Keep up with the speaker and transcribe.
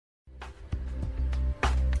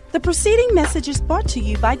The preceding message is brought to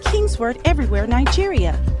you by Kingsword Everywhere,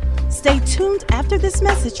 Nigeria. Stay tuned after this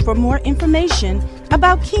message for more information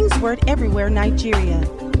about Kingsword Everywhere, Nigeria.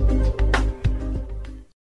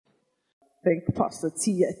 Thank Pastor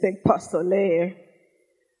T. I thank Pastor Leah.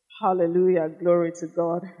 Hallelujah. Glory to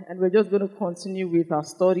God. And we're just going to continue with our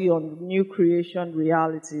study on new creation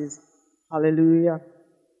realities. Hallelujah.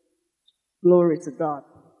 Glory to God.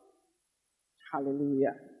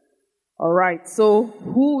 Hallelujah. All right. So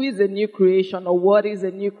who is a new creation, or what is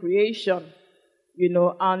a new creation? And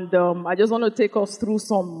I just want to take us through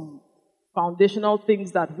some foundational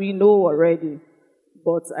things that we know already.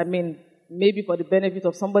 But maybe for the benefit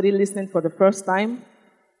of somebody listening for the first time,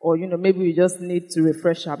 or, maybe we just need to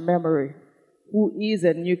refresh our memory. Who is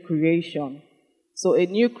a new creation? So a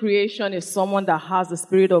new creation is someone that has the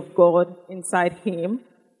Spirit of God inside him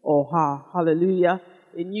or her. Hallelujah.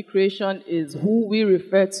 A new creation is who we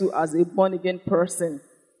refer to as a born-again person.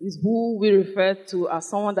 Is who we refer to as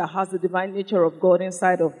someone that has the divine nature of God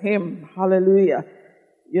inside of him. Hallelujah.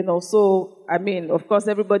 Of course,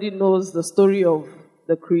 everybody knows the story of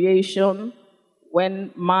the creation.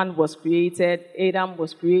 When man was created, Adam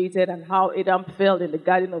was created, and how Adam fell in the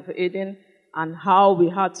Garden of Eden, and how we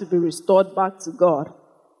had to be restored back to God.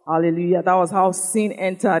 Hallelujah. That was how sin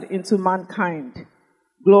entered into mankind.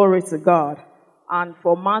 Glory to God. And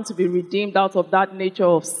for man to be redeemed out of that nature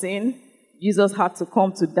of sin, Jesus had to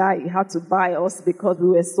come to die. He had to buy us because we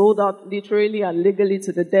were sold out literally and legally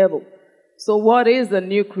to the devil. So what is the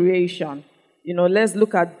new creation? Let's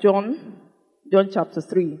look at John chapter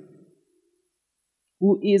 3.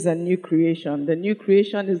 Who is a new creation? The new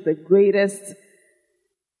creation is the greatest,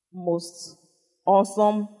 most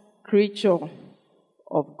awesome creature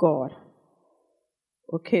of God.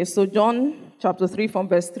 Okay, so John chapter 3 from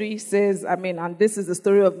verse 3 says, and this is the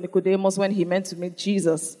story of Nicodemus when he meant to meet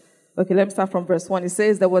Jesus. Okay, let me start from verse 1. It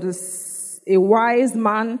says, there was a wise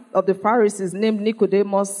man of the Pharisees named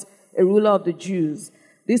Nicodemus, a ruler of the Jews.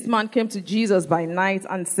 This man came to Jesus by night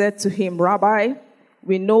and said to him, Rabbi,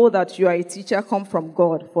 we know that you are a teacher come from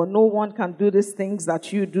God, for no one can do these things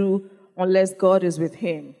that you do unless God is with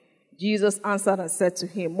him. Jesus answered and said to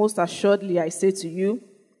him, most assuredly I say to you,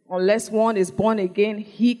 unless one is born again,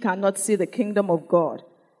 he cannot see the kingdom of God.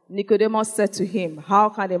 Nicodemus said to him, how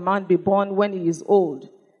can a man be born when he is old?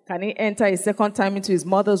 Can he enter a second time into his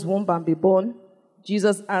mother's womb and be born?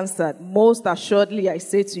 Jesus answered, most assuredly I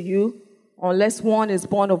say to you, unless one is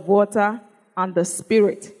born of water and the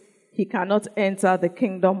Spirit, he cannot enter the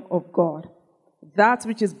kingdom of God. That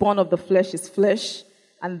which is born of the flesh is flesh,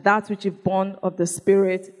 and that which is born of the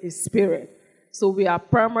Spirit is spirit. So we are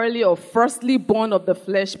primarily or firstly born of the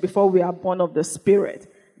flesh before we are born of the Spirit.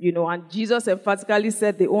 And Jesus emphatically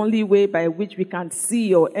said the only way by which we can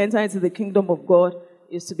see or enter into the kingdom of God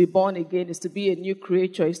is to be born again, is to be a new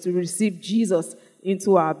creature, is to receive Jesus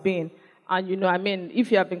into our being. And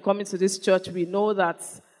if you have been coming to this church, we know that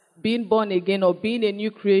being born again or being a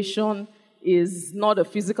new creation is not a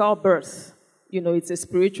physical birth. It's a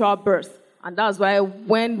spiritual birth. And that's why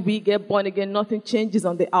when we get born again, nothing changes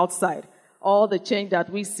on the outside. All the change that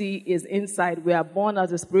we see is inside. We are born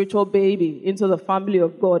as a spiritual baby into the family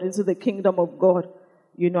of God, into the kingdom of God.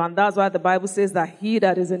 And that's why the Bible says that he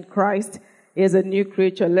that is in Christ is a new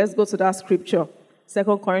creature. Let's go to that scripture.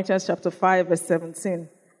 2 Corinthians chapter 5, verse 17.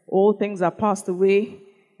 All things are passed away,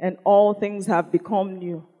 and all things have become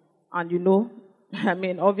new.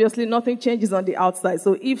 And obviously nothing changes on the outside.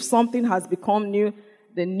 So if something has become new,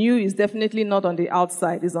 the new is definitely not on the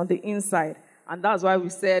outside, it's on the inside. And that's why we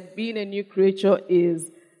said being a new creature is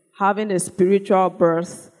having a spiritual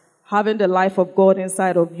birth, having the life of God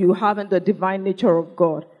inside of you, having the divine nature of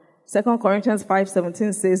God. 2 Corinthians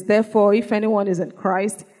 5:17 says, therefore, if anyone is in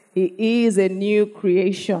Christ, he is a new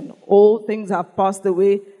creation. All things have passed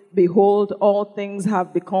away. Behold, all things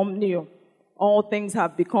have become new. All things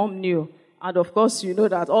have become new. And of course, you know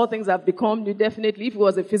that all things have become new. Definitely, if it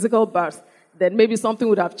was a physical birth, then maybe something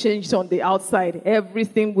would have changed on the outside.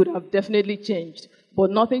 Everything would have definitely changed.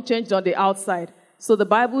 But nothing changed on the outside. So the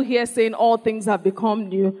Bible here is saying all things have become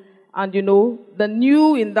new. And the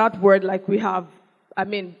new in that word, like we have,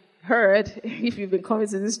 heard, if you've been coming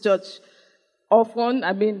to this church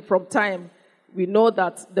often, from time, we know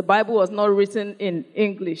that the Bible was not written in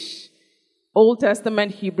English. Old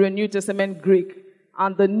Testament Hebrew, New Testament Greek.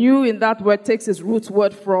 And the new in that word takes its root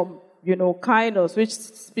word from, kainos, which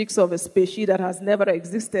speaks of a species that has never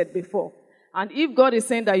existed before. And if God is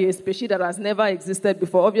saying that you're a species that has never existed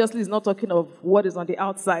before, obviously he's not talking of what is on the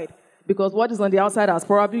outside. Because what is on the outside has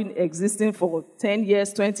probably been existing for 10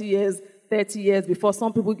 years, 20 years, 30 years before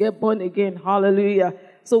some people get born again. Hallelujah.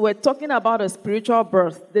 So we're talking about a spiritual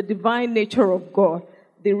birth, the divine nature of God,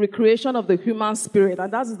 the recreation of the human spirit.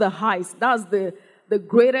 And that's the highest. That's the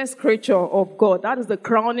greatest creature of God. That is the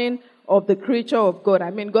crowning of the creature of God.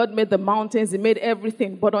 I mean, God made the mountains. He made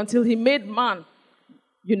everything. But until he made man,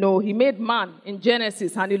 he made man in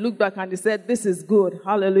Genesis, and he looked back and he said, this is good.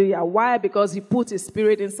 Hallelujah. Why? Because he put his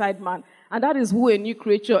spirit inside man. And that is who a new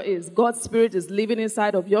creature is. God's spirit is living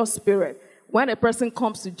inside of your spirit. When a person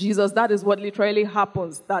comes to Jesus, that is what literally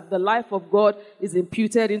happens, that the life of God is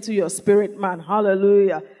imputed into your spirit, man.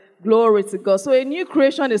 Hallelujah. Glory to God. So a new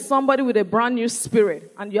creation is somebody with a brand new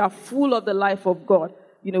spirit, and you are full of the life of God.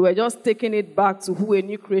 We're just taking it back to who a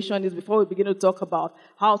new creation is before we begin to talk about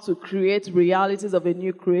how to create realities of a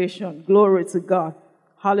new creation. Glory to God.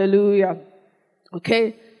 Hallelujah.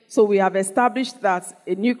 Okay, so we have established that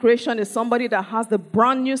a new creation is somebody that has the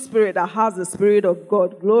brand new spirit, that has the spirit of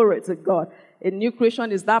God. Glory to God. A new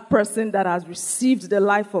creation is that person that has received the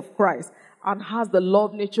life of Christ and has the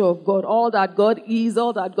love nature of God. All that God is,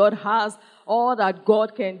 all that God has, all that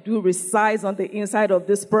God can do resides on the inside of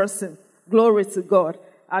this person. Glory to God.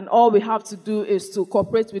 And all we have to do is to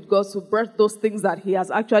cooperate with God to birth those things that he has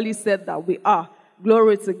actually said that we are.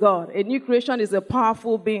 Glory to God. A new creation is a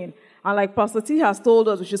powerful being. And like Pastor T has told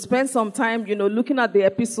us, we should spend some time, looking at the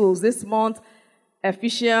epistles this month,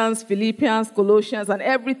 Ephesians, Philippians, Colossians, and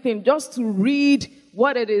everything, just to read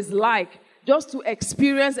what it is like, just to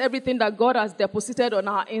experience everything that God has deposited on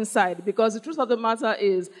our inside. Because the truth of the matter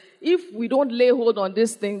is, if we don't lay hold on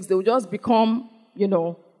these things, they will just become,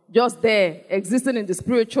 just there, existing in the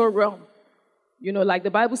spiritual realm. Like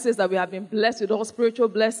the Bible says that we have been blessed with all spiritual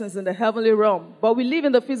blessings in the heavenly realm. But we live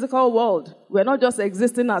in the physical world. We're not just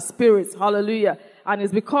existing as spirits. Hallelujah. And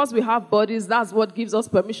it's because we have bodies, that's what gives us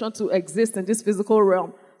permission to exist in this physical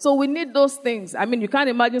realm. So we need those things. I mean, you can't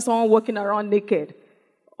imagine someone walking around naked.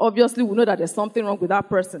 Obviously, we know that there's something wrong with that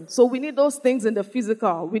person. So we need those things in the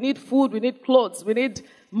physical. We need food, we need clothes, we need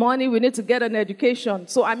money, we need to get an education.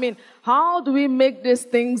 So, how do we make these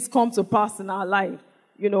things come to pass in our life?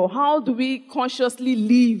 How do we consciously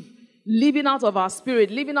live, living out of our spirit,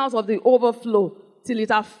 living out of the overflow till it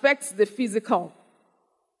affects the physical,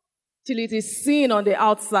 till it is seen on the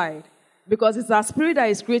outside? Because it's our spirit that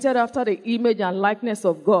is created after the image and likeness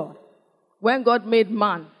of God. When God made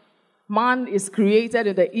man, man is created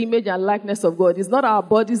in the image and likeness of God. It's not our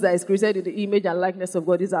bodies that is created in the image and likeness of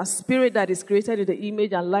God. It's our spirit that is created in the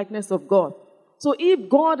image and likeness of God. So if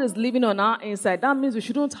God is living on our inside, that means we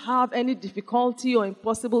shouldn't have any difficulty or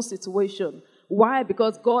impossible situation. Why?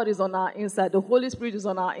 Because God is on our inside. The Holy Spirit is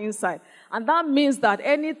on our inside. And that means that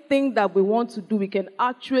anything that we want to do, we can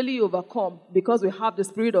actually overcome because we have the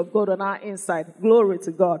Spirit of God on our inside. Glory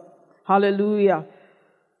to God. Hallelujah.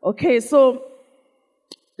 Okay, so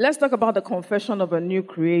let's talk about the confession of a new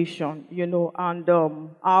creation, and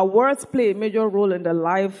our words play a major role in the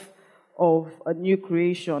life of a new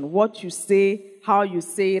creation. What you say, how you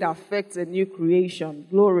say it affects a new creation.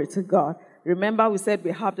 Glory to God. Remember, we said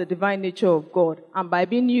we have the divine nature of God. And by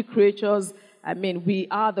being new creatures, we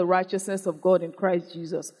are the righteousness of God in Christ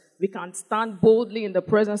Jesus. We can stand boldly in the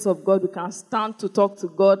presence of God. We can stand to talk to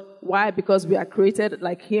God. Why? Because we are created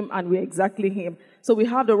like him and we're exactly him. So we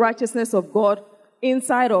have the righteousness of God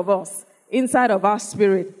inside of us, inside of our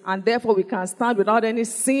spirit. And therefore we can stand without any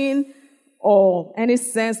sin or any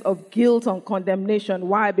sense of guilt and condemnation.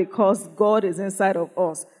 Why? Because God is inside of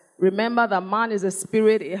us. Remember that man is a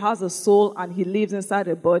spirit, he has a soul, and he lives inside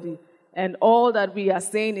a body. And all that we are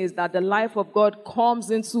saying is that the life of God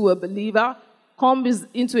comes into a believer, comes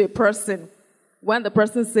into a person. When the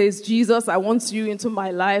person says, Jesus, I want you into my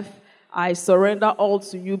life, I surrender all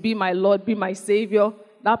to you, be my Lord, be my Savior.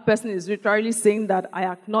 That person is literally saying that I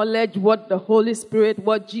acknowledge what the Holy Spirit,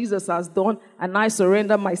 what Jesus has done, and I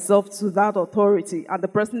surrender myself to that authority. And the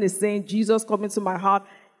person is saying, Jesus, come into my heart,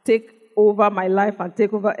 take over my life and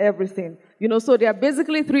take over everything. So there are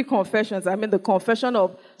basically three confessions. The confession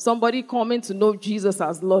of somebody coming to know Jesus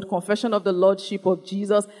as Lord, confession of the Lordship of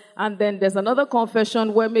Jesus, and then there's another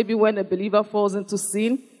confession where maybe when a believer falls into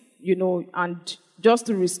sin, and just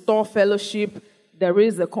to restore fellowship, there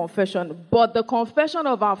is a confession. But the confession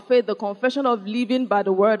of our faith, the confession of living by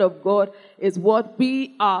the word of God is what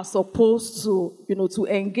we are supposed to, to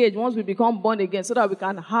engage once we become born again so that we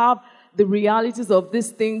can have the realities of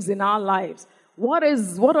these things in our lives. What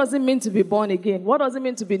does it mean to be born again? What does it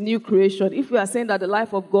mean to be new creation? If we are saying that the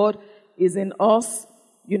life of God is in us,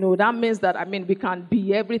 that means that, we can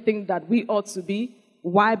be everything that we ought to be.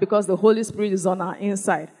 Why? Because the Holy Spirit is on our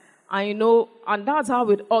inside. And that's how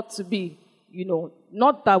it ought to be.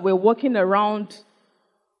 Not that we're walking around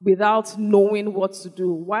without knowing what to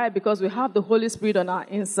do. Why? Because we have the Holy Spirit on our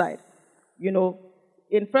inside.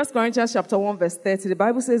 in 1 Corinthians chapter 1, verse 30, the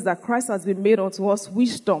Bible says that Christ has been made unto us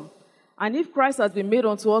wisdom. And if Christ has been made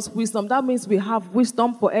unto us wisdom, that means we have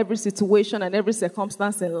wisdom for every situation and every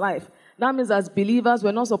circumstance in life. That means as believers,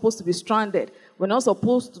 we're not supposed to be stranded. We're not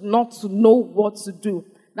supposed not to know what to do.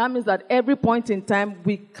 That means that every point in time,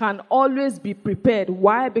 we can always be prepared.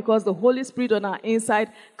 Why? Because the Holy Spirit on our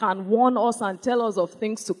inside can warn us and tell us of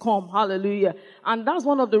things to come. Hallelujah. And that's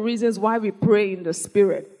one of the reasons why we pray in the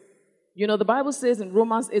Spirit. You know, the Bible says in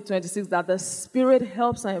Romans 8:26 that the Spirit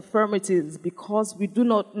helps our infirmities because we do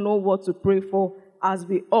not know what to pray for as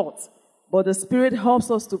we ought. But the Spirit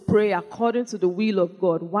helps us to pray according to the will of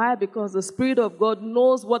God. Why? Because the Spirit of God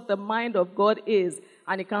knows what the mind of God is,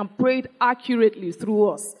 and He can pray it accurately through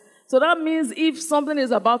us. So that means if something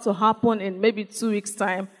is about to happen in maybe 2 weeks'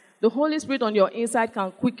 time, the Holy Spirit on your inside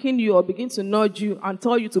can quicken you or begin to nudge you and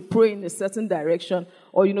tell you to pray in a certain direction,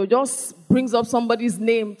 or, just brings up somebody's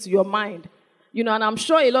name to your mind. And I'm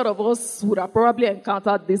sure a lot of us would have probably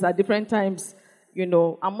encountered this at different times, and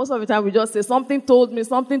most of the time we just say, something told me,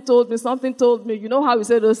 something told me, something told me. You know how we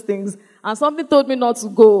say those things? And something told me not to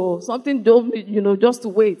go, something told me, just to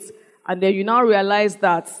wait. And then you now realize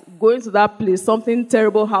that going to that place, something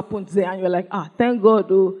terrible happened there, and you're like, thank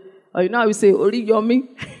God, Or how we say, Ori Yomi.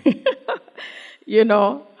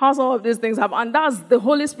 How some of these things happen. And that's the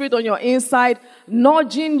Holy Spirit on your inside,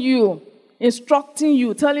 nudging you, instructing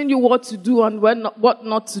you, telling you what to do and what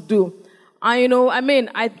not to do. And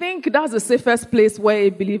I think that's the safest place where a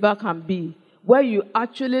believer can be, where you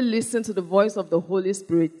actually listen to the voice of the Holy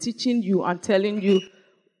Spirit, teaching you and telling you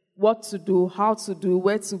what to do, how to do,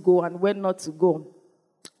 where to go, and where not to go.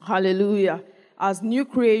 Hallelujah. As new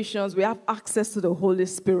creations, we have access to the Holy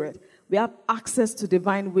Spirit. We have access to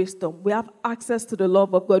divine wisdom. We have access to the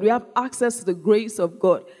love of God. We have access to the grace of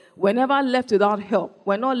God. We're never left without help.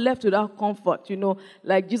 We're not left without comfort.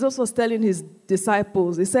 Like Jesus was telling his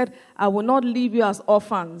disciples, he said, I will not leave you as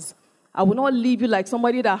orphans. I will not leave you like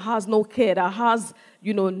somebody that has no care, that has,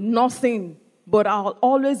 nothing. But I'll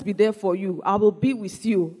always be there for you. I will be with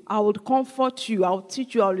you. I will comfort you. I will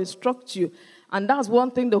teach you. I will instruct you. And that's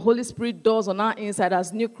one thing the Holy Spirit does on our inside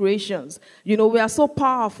as new creations. We are so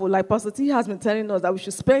powerful. Like Pastor T has been telling us that we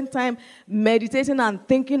should spend time meditating and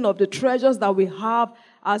thinking of the treasures that we have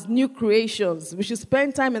as new creations. We should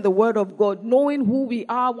spend time in the Word of God, knowing who we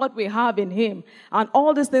are, what we have in Him. And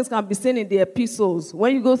all these things can be seen in the epistles.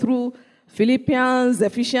 When you go through Philippians,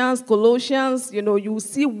 Ephesians, Colossians, you will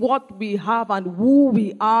see what we have and who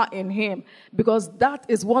we are in Him. Because that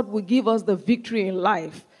is what will give us the victory in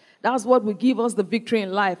life. That's what will give us the victory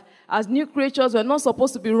in life. As new creatures, we're not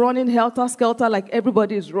supposed to be running helter-skelter like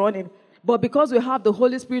everybody is running. But because we have the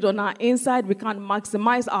Holy Spirit on our inside, we can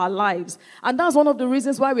maximize our lives. And that's one of the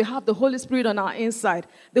reasons why we have the Holy Spirit on our inside.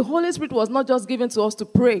 The Holy Spirit was not just given to us to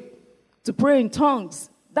pray in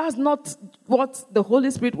tongues. That's not what the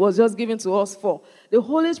Holy Spirit was just given to us for. The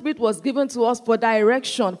Holy Spirit was given to us for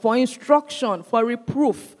direction, for instruction, for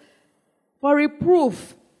reproof. For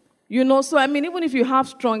reproof. So even if you have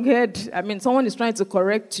strong head, someone is trying to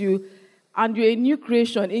correct you, and you're a new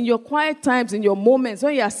creation, in your quiet times, in your moments,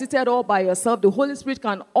 when you are seated all by yourself, the Holy Spirit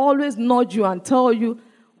can always nudge you and tell you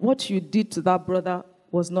what you did to that brother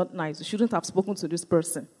was not nice. You shouldn't have spoken to this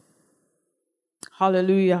person.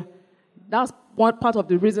 Hallelujah. That's one part of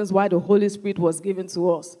the reasons why the Holy Spirit was given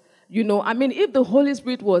to us. If the Holy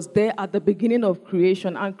Spirit was there at the beginning of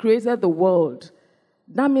creation and created the world,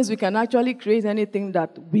 that means we can actually create anything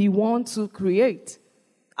that we want to create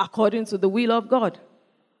according to the will of God.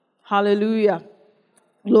 Hallelujah.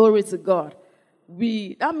 Glory to God.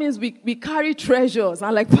 That means we carry treasures.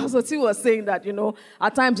 And like Pastor T was saying that,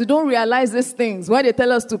 at times we don't realize these things. When they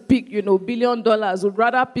tell us to pick, $1 billion, we'd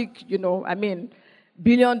rather pick, $1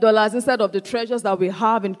 billion instead of the treasures that we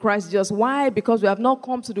have in Christ Jesus. Why? Because we have not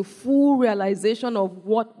come to the full realization of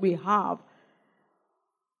what we have.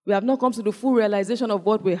 We have not come to the full realization of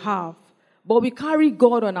what we have. But we carry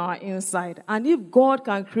God on our inside. And if God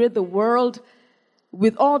can create the world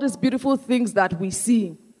with all these beautiful things that we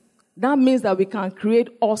see, that means that we can create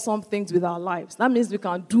awesome things with our lives. That means we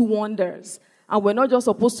can do wonders. And we're not just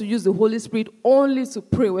supposed to use the Holy Spirit only to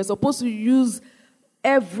pray. We're supposed to use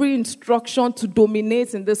every instruction to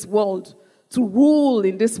dominate in this world, to rule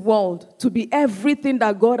in this world, to be everything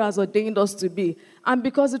that God has ordained us to be. And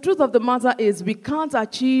because the truth of the matter is we can't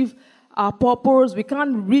achieve our purpose, we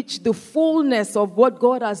can't reach the fullness of what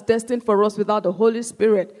God has destined for us without the Holy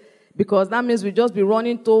Spirit. Because that means we just be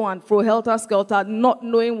running to and fro, helter-skelter, not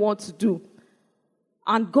knowing what to do.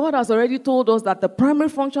 And God has already told us that the primary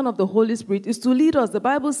function of the Holy Spirit is to lead us. The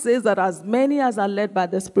Bible says that as many as are led by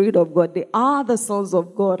the Spirit of God, they are the sons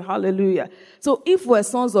of God. Hallelujah. So if we're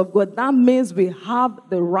sons of God, that means we have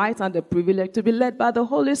the right and the privilege to be led by the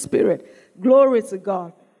Holy Spirit. Glory to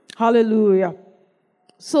God. Hallelujah.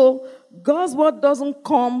 So God's word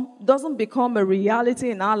doesn't become a reality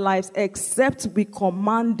in our lives except we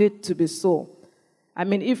command it to be so. I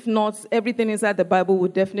mean, if not, everything inside the Bible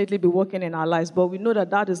would definitely be working in our lives, but we know that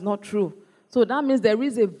that is not true. So that means there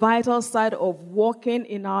is a vital side of walking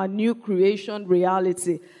in our new creation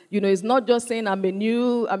reality. You know, it's not just saying I'm a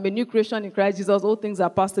new creation in Christ Jesus, all things are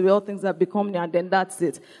passed away, all things have become new, and then that's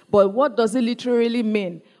it. But what does it literally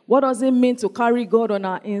mean? What does it mean to carry God on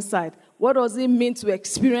our inside? What does it mean to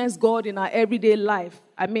experience God in our everyday life?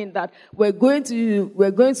 I mean that we're going to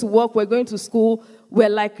work, we're going to school, we're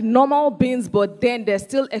like normal beings, but then there's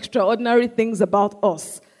still extraordinary things about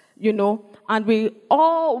us, you know. And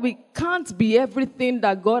we can't be everything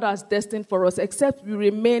that God has destined for us except we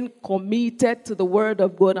remain committed to the word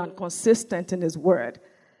of God and consistent in his word.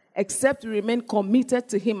 Except we remain committed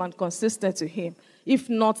to him and consistent to him. If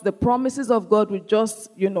not, the promises of God will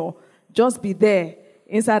just be there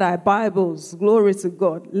inside our Bibles. Glory to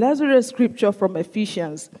God. Let's read a scripture from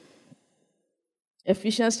Ephesians.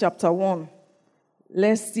 Ephesians chapter 1.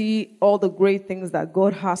 Let's see all the great things that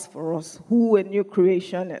God has for us, who a new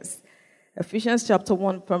creation is. Ephesians chapter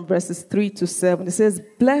 1 from verses 3 to 7. It says,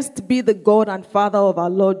 "Blessed be the God and Father of our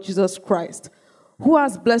Lord Jesus Christ, who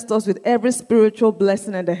has blessed us with every spiritual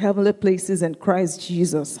blessing in the heavenly places in Christ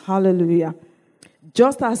Jesus." Hallelujah.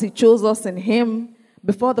 "Just as he chose us in him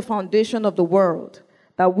before the foundation of the world,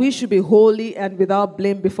 that we should be holy and without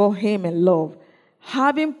blame before him in love,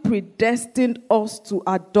 having predestined us to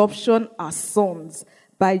adoption as sons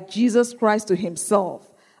by Jesus Christ to himself,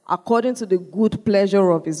 according to the good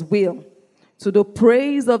pleasure of his will, to the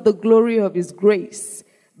praise of the glory of his grace,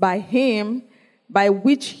 by him, by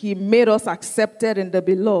which he made us accepted in the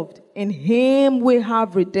beloved. In him we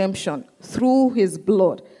have redemption through his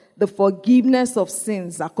blood, the forgiveness of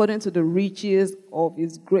sins according to the riches of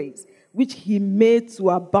his grace, which he made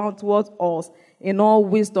to abound towards us in all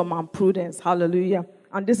wisdom and prudence." Hallelujah.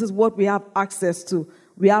 And this is what we have access to.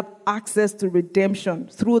 We have access to redemption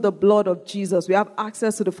through the blood of Jesus. We have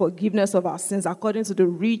access to the forgiveness of our sins according to the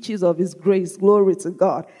riches of his grace. Glory to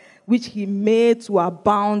God. Which he made to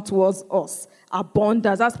abound towards us.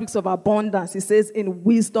 Abundance. That speaks of abundance. He says in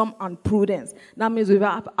wisdom and prudence. That means we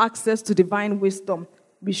have access to divine wisdom.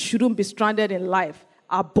 We shouldn't be stranded in life.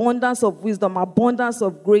 Abundance of wisdom, abundance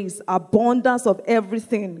of grace, abundance of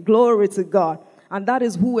everything. Glory to God. And that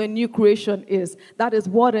is who a new creation is. That is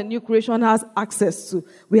what a new creation has access to.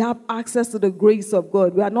 We have access to the grace of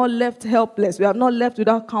God. We are not left helpless. We are not left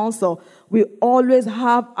without counsel. We always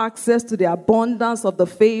have access to the abundance of the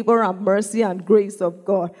favor and mercy and grace of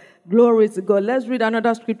God. Glory to God. Let's read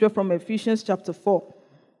another scripture from Ephesians chapter 4.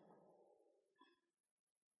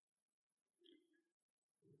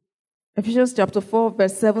 Ephesians chapter 4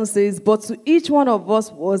 verse 7 says, "But to each one of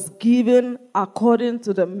us was given according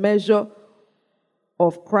to the measure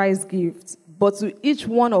of Christ's gift. But to each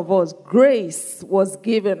one of us, grace was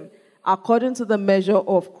given according to the measure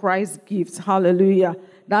of Christ's gift." Hallelujah.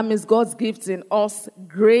 That means God's gift in us.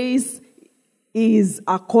 Grace is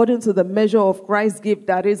according to the measure of Christ's gift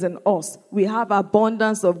that is in us. We have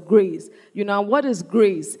abundance of grace. You know, what is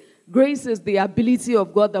grace? Grace is the ability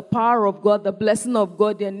of God, the power of God, the blessing of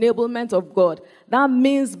God, the enablement of God. That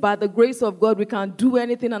means by the grace of God, we can do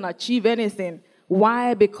anything and achieve anything.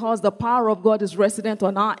 Why? Because the power of God is resident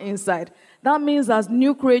on our inside. That means as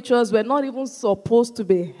new creatures, we're not even supposed to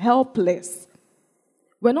be helpless.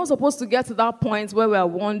 We're not supposed to get to that point where we're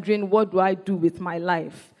wondering, what do I do with my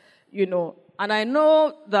life? You know, and I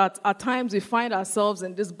know that at times we find ourselves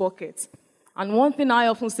in this bucket. And one thing I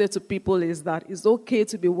often say to people is that it's okay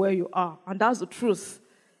to be where you are. And that's the truth.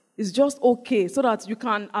 It's just okay so that you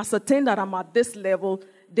can ascertain that I'm at this level.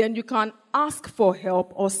 Then you can ask for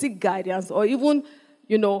help or seek guidance or even,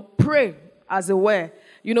 pray as it were.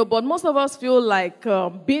 But most of us feel like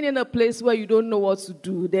being in a place where you don't know what to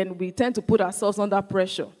do, then we tend to put ourselves under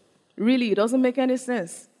pressure. Really, it doesn't make any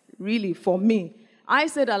sense. Really, for me. I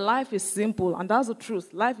say that life is simple, and that's the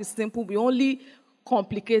truth. Life is simple. We only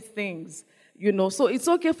complicate things, So it's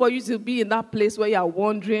okay for you to be in that place where you're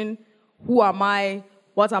wondering, who am I?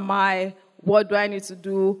 What am I? What do I need to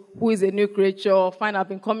do? Who is a new creature? Fine, I've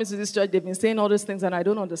been coming to this church. They've been saying all these things and I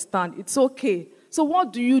don't understand. It's okay. So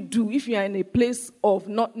what do you do if you're in a place of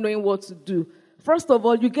not knowing what to do? First of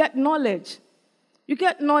all, you get knowledge. You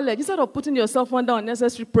get knowledge. Instead of putting yourself under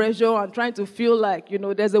unnecessary pressure and trying to feel like,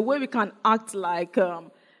 there's a way we can act like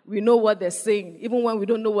we know what they're saying, even when we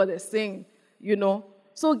don't know what they're saying,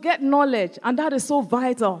 So get knowledge, and that is so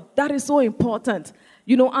vital. That is so important.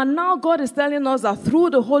 And now God is telling us that through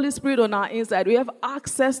the Holy Spirit on our inside, we have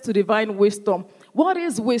access to divine wisdom. What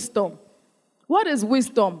is wisdom? What is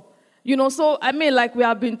wisdom? Like we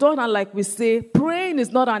have been taught, and like we say, praying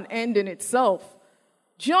is not an end in itself.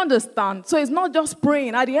 Do you understand? So it's not just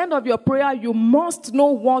praying. At the end of your prayer, you must know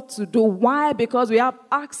what to do. Why? Because we have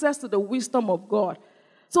access to the wisdom of God.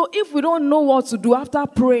 So if we don't know what to do after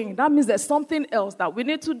praying, that means there's something else that we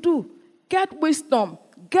need to do. Get wisdom,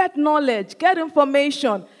 get knowledge, get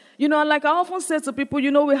information. Like I often say to people,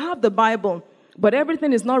 we have the Bible, but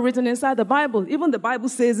everything is not written inside the Bible. Even the Bible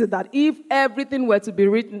says it that if everything were to be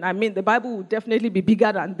written, the Bible would definitely be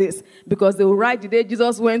bigger than this, because they will write the day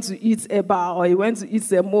Jesus went to eat eba, or he went to eat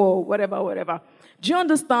semo, or whatever. Do you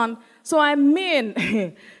understand? So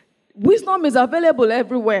wisdom is available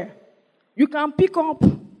everywhere. You can pick up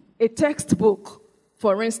a textbook,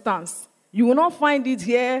 for instance. You will not find it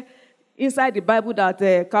here inside the Bible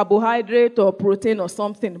that carbohydrate or protein or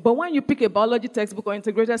something. But when you pick a biology textbook or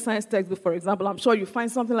integrated science textbook, for example, I'm sure you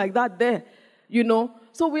find something like that there,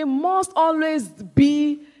 So we must always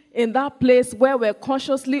be in that place where we're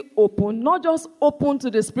consciously open, not just open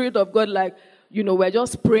to the Spirit of God, like, we're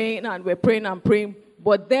just praying and we're praying and praying,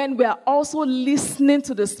 but then we are also listening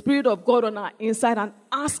to the Spirit of God on our inside and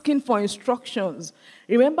asking for instructions.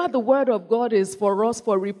 Remember, the Word of God is for us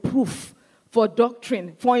for reproof, for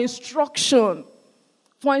doctrine, for instruction.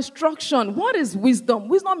 For instruction. What is wisdom?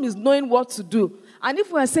 Wisdom is knowing what to do. And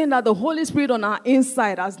if we're saying that the Holy Spirit on our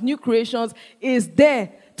inside as new creations is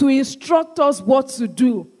there to instruct us what to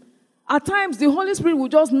do, at times the Holy Spirit will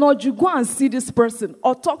just nudge you, go and see this person,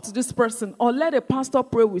 or talk to this person, or let a pastor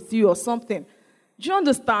pray with you or something. Do you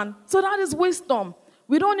understand? So that is wisdom.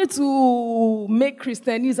 We don't need to make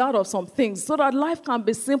Christianese out of some things so that life can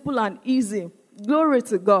be simple and easy. Glory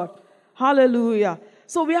to God. Hallelujah.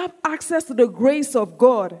 So we have access to the grace of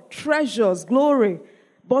God, treasures, glory.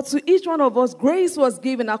 But to each one of us, grace was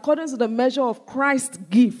given according to the measure of Christ's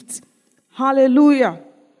gift. Hallelujah.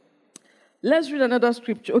 Let's read another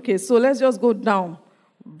scripture. Okay, so let's just go down.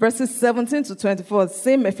 Verses 17 to 24,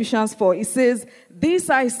 same Ephesians 4. It says, "This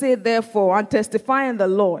I say therefore, and testify in the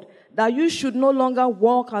Lord, that you should no longer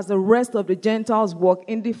walk as the rest of the Gentiles walk,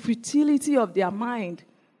 in the futility of their mind."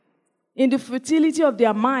 In the futility of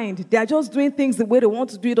their mind. They are just doing things the way they want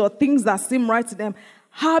to do it, or things that seem right to them.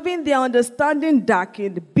 Having their understanding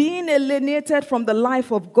darkened, being alienated from the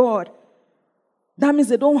life of God. That means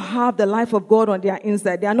they don't have the life of God on their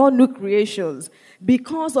inside. They are not new creations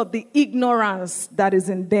because of the ignorance that is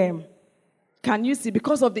in them. Can you see?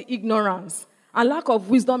 Because of the ignorance. And lack of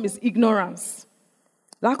wisdom is ignorance.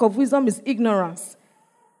 Lack of wisdom is ignorance.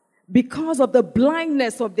 Because of the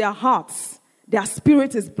blindness of their hearts. Their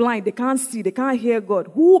spirit is blind. They can't see. They can't hear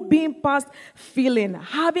God. Who being past feeling,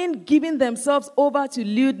 having given themselves over to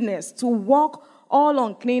lewdness, to walk all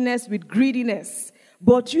uncleanness with greediness.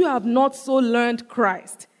 But you have not so learned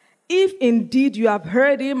Christ. If indeed you have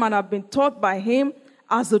heard him and have been taught by him,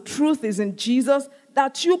 as the truth is in Jesus,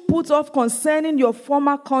 that you put off concerning your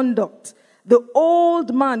former conduct, the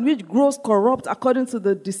old man which grows corrupt according to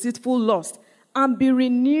the deceitful lust, and be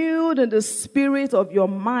renewed in the spirit of your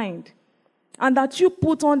mind. And that you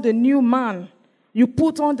put on the new man, you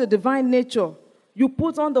put on the divine nature, you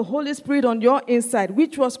put on the Holy Spirit on your inside,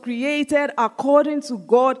 which was created according to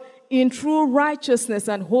God in true righteousness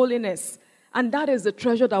and holiness. And that is the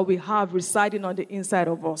treasure that we have residing on the inside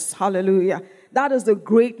of us. Hallelujah. That is the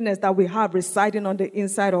greatness that we have residing on the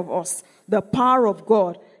inside of us. The power of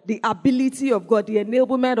God, the ability of God, the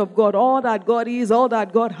enablement of God, all that God is, all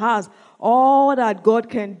that God has, all that God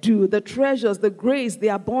can do, the treasures, the grace, the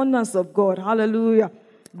abundance of God. Hallelujah.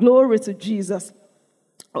 Glory to Jesus.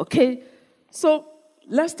 Okay, so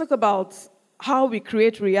let's talk about how we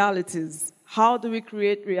create realities. How do we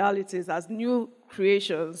create realities as new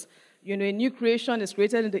creations? A new creation is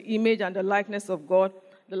created in the image and the likeness of God.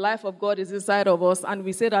 The life of God is inside of us. And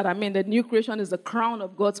we say that, the new creation is the crown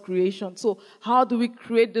of God's creation. So how do we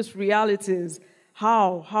create these realities?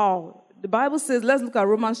 How? The Bible says, let's look at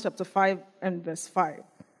Romans chapter 5 and verse 5.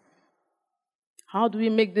 How do we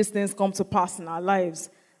make these things come to pass in our lives?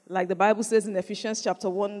 Like the Bible says in Ephesians chapter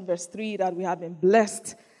 1 verse 3 that we have been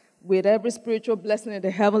blessed with every spiritual blessing in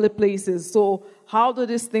the heavenly places. So how do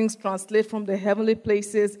these things translate from the heavenly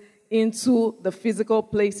places into the physical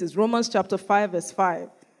places? Romans chapter 5 verse 5.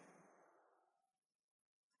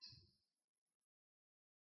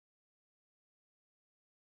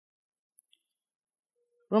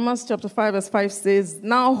 Romans chapter 5 verse 5 says,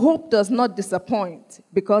 "Now hope does not disappoint,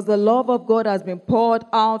 because the love of God has been poured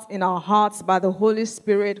out in our hearts by the Holy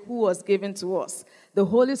Spirit who was given to us." The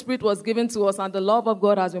Holy Spirit was given to us, and the love of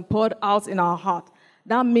God has been poured out in our heart.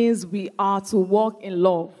 That means we are to walk in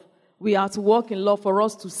love. We are to walk in love for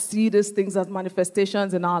us to see these things as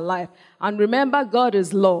manifestations in our life. And remember, God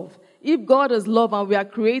is love. If God is love and we are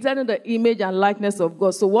created in the image and likeness of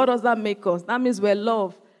God, so what does that make us? That means we're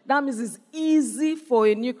love. That means it's easy for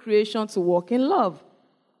a new creation to walk in love.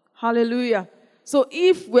 Hallelujah. So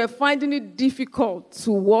if we're finding it difficult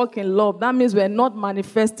to walk in love, that means we're not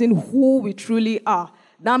manifesting who we truly are.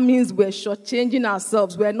 That means we're shortchanging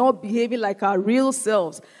ourselves. We're not behaving like our real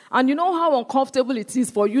selves. And you know how uncomfortable it is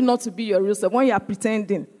for you not to be your real self when you're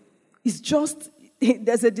pretending. It's just,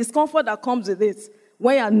 there's a discomfort that comes with it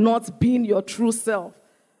when you're not being your true self.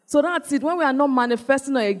 So that's it. When we are not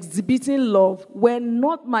manifesting or exhibiting love, we're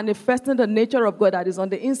not manifesting the nature of God that is on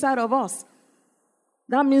the inside of us.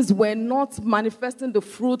 That means we're not manifesting the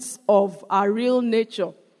fruits of our real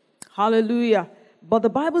nature. Hallelujah. But the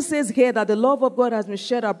Bible says here that the love of God has been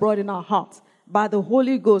shed abroad in our hearts by the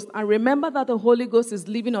Holy Ghost. And remember that the Holy Ghost is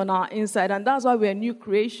living on our inside, and that's why we're new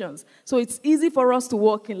creations. So it's easy for us to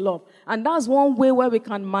walk in love. And that's one way where we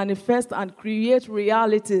can manifest and create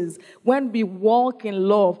realities. When we walk in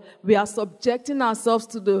love, we are subjecting ourselves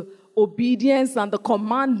to the obedience and the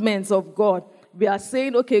commandments of God. We are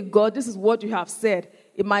saying, okay, God, this is what you have said.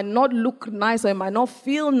 It might not look nice or it might not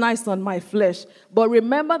feel nice on my flesh. But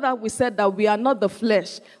remember that we said that we are not the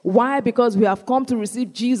flesh. Why? Because we have come to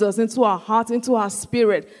receive Jesus into our heart, into our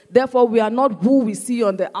spirit. Therefore, we are not who we see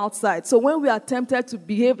on the outside. So when we are tempted to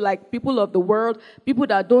behave like people of the world, people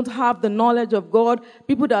that don't have the knowledge of God,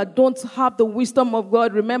 people that don't have the wisdom of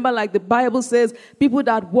God, remember, like the Bible says, people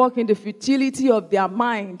that walk in the futility of their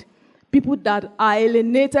mind, people that are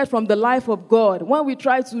alienated from the life of God. When we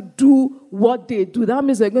try to do what they do, that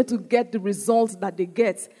means we're going to get the results that they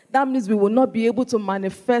get. That means we will not be able to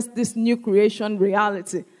manifest this new creation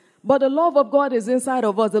reality. But the love of God is inside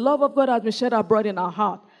of us. The love of God has been shed abroad in our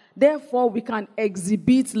heart. Therefore, we can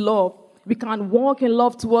exhibit love. We can walk in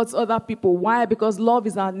love towards other people. Why? Because love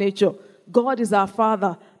is our nature. God is our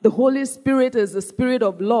Father. The Holy Spirit is the Spirit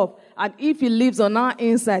of love. And if He lives on our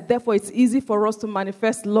inside, therefore it's easy for us to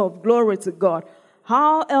manifest love. Glory to God.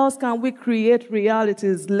 How else can we create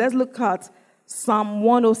realities? Let's look at Psalm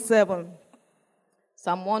 107.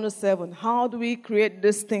 Psalm 107. How do we create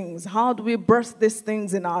these things? How do we burst these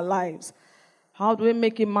things in our lives? How do we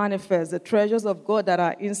make it manifest, the treasures of God that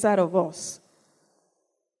are inside of us?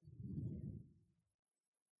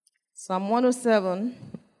 Psalm 107.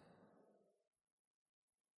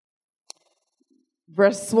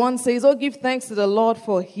 Verse 1 says, "Oh, give thanks to the Lord,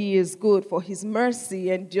 for He is good, for His mercy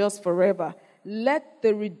endures forever. Let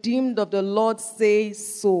the redeemed of the Lord say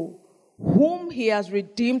so, whom He has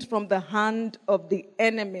redeemed from the hand of the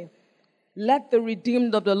enemy." Let the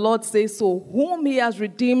redeemed of the Lord say so, whom He has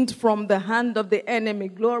redeemed from the hand of the enemy.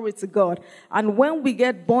 Glory to God. And when we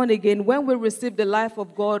get born again, when we receive the life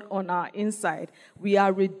of God on our inside, we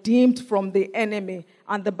are redeemed from the enemy.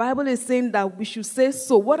 And the Bible is saying that we should say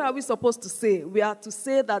so. What are we supposed to say? We are to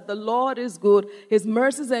say that the Lord is good. His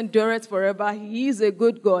mercies endureth forever. He is a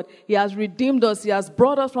good God. He has redeemed us. He has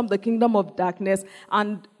brought us from the kingdom of darkness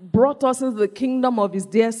and brought us into the kingdom of His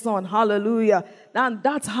dear Son. Hallelujah. And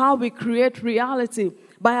that's how we create reality.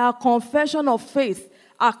 By our confession of faith,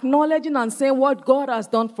 acknowledging and saying what God has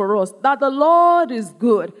done for us, that the Lord is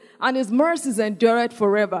good and His mercies endureth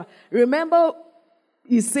forever. Remember,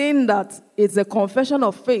 He's saying that it's a confession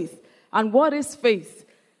of faith. And what is faith?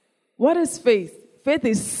 What is faith? Faith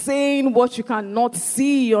is saying what you cannot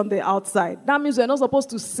see on the outside. That means we're not supposed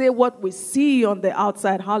to say what we see on the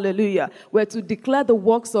outside. Hallelujah. We're to declare the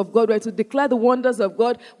works of God. We're to declare the wonders of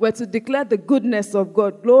God. We're to declare the goodness of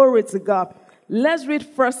God. Glory to God. Let's read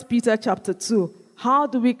 1 Peter chapter 2. How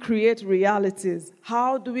do we create realities?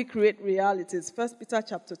 How do we create realities? 1 Peter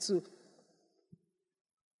chapter 2.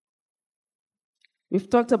 We've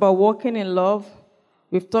talked about walking in love.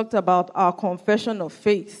 We've talked about our confession of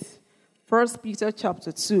faith. 1 Peter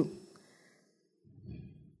chapter 2.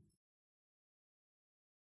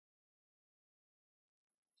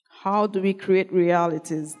 How do we create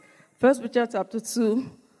realities? 1 Peter chapter 2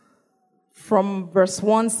 from verse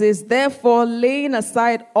 1 says, "Therefore, laying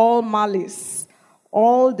aside all malice,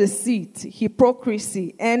 all deceit,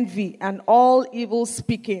 hypocrisy, envy, and all evil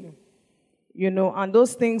speaking." And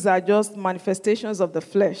those things are just manifestations of the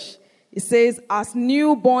flesh. It says, "As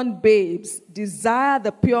newborn babes, desire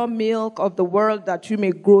the pure milk of the word that you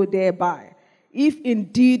may grow thereby. If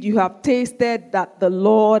indeed you have tasted that the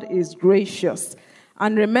Lord is gracious."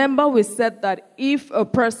 And remember, we said that if a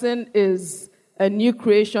person is a new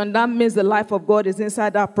creation, that means the life of God is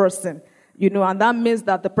inside that person. And that means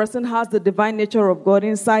that the person has the divine nature of God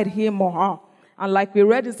inside him or her. And like we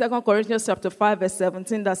read in 2 Corinthians chapter 5, verse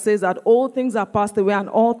 17, that says that all things are passed away and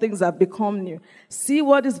all things have become new. See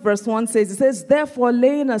what this verse 1 says. It says, therefore,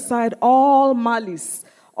 laying aside all malice,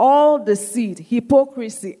 all deceit,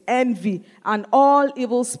 hypocrisy, envy, and all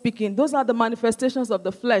evil speaking. Those are the manifestations of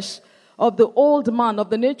the flesh, of the old man, of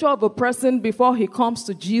the nature of a person before he comes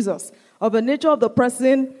to Jesus, of the nature of the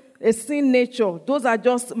person, a sin nature. Those are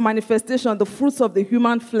just manifestations, the fruits of the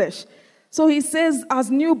human flesh. So he says, as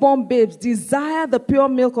newborn babes, desire the pure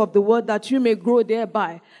milk of the word that you may grow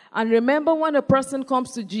thereby. And remember, when a person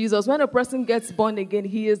comes to Jesus, when a person gets born again,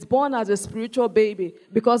 he is born as a spiritual baby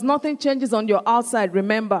because nothing changes on your outside.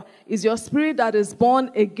 Remember, it's your spirit that is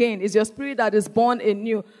born again. It's your spirit that is born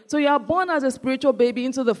anew. So you are born as a spiritual baby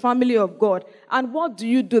into the family of God. And what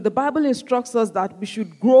do? The Bible instructs us that we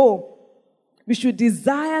should grow. We should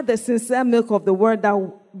desire the sincere milk of the word that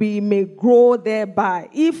we may grow thereby,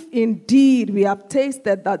 if indeed we have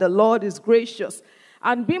tasted that the Lord is gracious.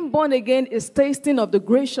 And being born again is tasting of the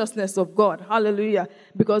graciousness of God. Hallelujah.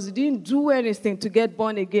 Because you didn't do anything to get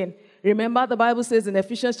born again. Remember, the Bible says in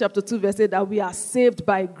Ephesians chapter 2, verse 8, that we are saved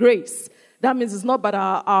by grace. That means it's not by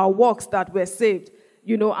our works that we're saved.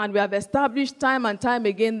 And we have established time and time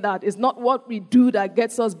again that it's not what we do that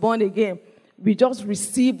gets us born again. We just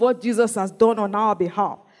receive what Jesus has done on our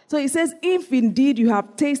behalf. So he says, if indeed you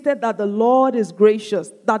have tasted that the Lord is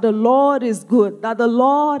gracious, that the Lord is good, that the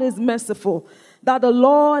Lord is merciful, that the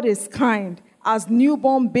Lord is kind, as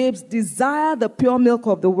newborn babes desire the pure milk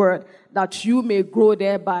of the word, that you may grow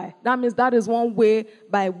thereby. That means that is one way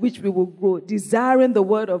by which we will grow, desiring the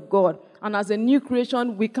word of God. And as a new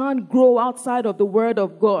creation, we can't grow outside of the word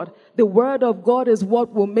of God. The word of God is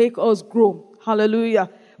what will make us grow. Hallelujah.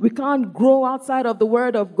 We can't grow outside of the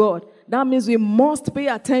word of God. That means we must pay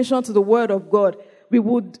attention to the word of God. We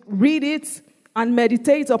would read it and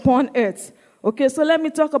meditate upon it. Okay, so let me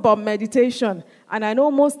talk about meditation. And I know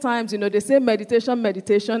most times, they say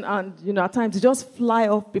meditation, and, at times it just fly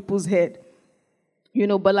off people's head.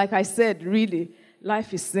 But like I said, really,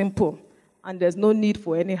 life is simple, and there's no need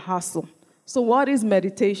for any hassle. So what is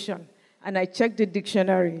meditation? And I checked the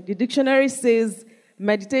dictionary. The dictionary says,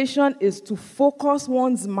 meditation is to focus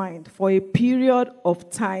one's mind for a period of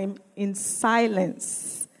time in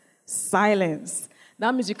silence. Silence.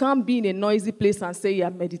 That means you can't be in a noisy place and say you're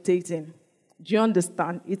meditating. Do you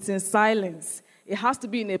understand? It's in silence. It has to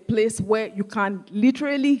be in a place where you can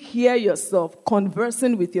literally hear yourself,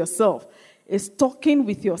 conversing with yourself. It's talking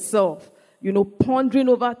with yourself, pondering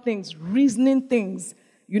over things, reasoning things.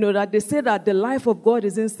 That they say that the life of God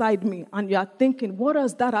is inside me. And you are thinking, what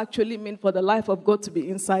does that actually mean for the life of God to be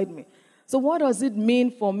inside me? So what does it mean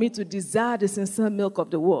for me to desire the sincere milk of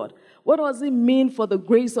the word? What does it mean for the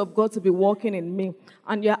grace of God to be working in me?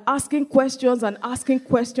 And you're asking questions and asking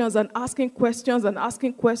questions and asking questions and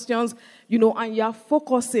asking questions, and you're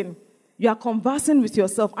focusing. You're conversing with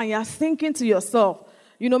yourself and you're thinking to yourself.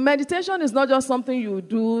 Meditation is not just something you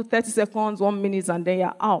do 30 seconds, 1 minute, and then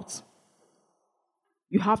you're out.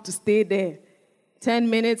 You have to stay there 10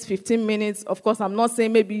 minutes, 15 minutes. Of course, I'm not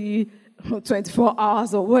saying maybe 24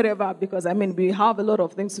 hours or whatever, because, we have a lot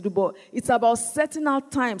of things to do. But it's about setting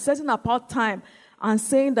apart time and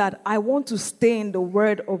saying that I want to stay in the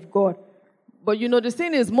word of God. But, the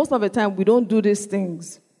thing is, most of the time, we don't do these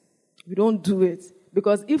things. We don't do it.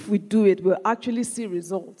 Because if we do it, we'll actually see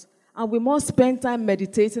results. And we must spend time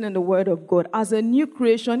meditating in the word of God. As a new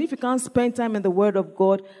creation, if you can't spend time in the word of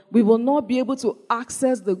God, we will not be able to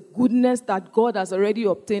access the goodness that God has already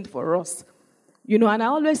obtained for us. And I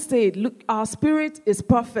always say, look, our spirit is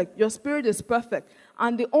perfect. Your spirit is perfect.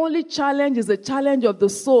 And the only challenge is the challenge of the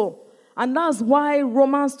soul. And that's why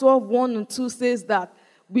Romans 12, 1 and 2 says that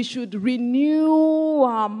we should renew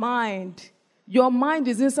our mind. Your mind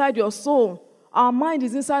is inside your soul. Our mind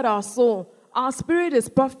is inside our soul. Our spirit is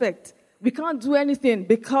perfect. We can't do anything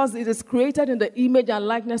because it is created in the image and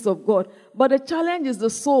likeness of God. But the challenge is the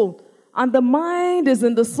soul. And the mind is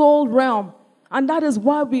in the soul realm. And that is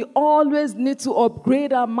why we always need to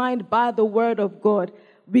upgrade our mind by the word of God.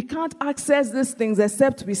 We can't access these things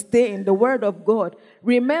except we stay in the word of God.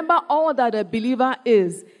 Remember, all that a believer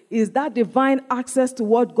is that divine access to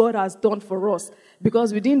what God has done for us.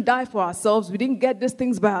 Because we didn't die for ourselves. We didn't get these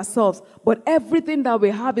things by ourselves. But everything that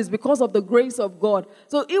we have is because of the grace of God.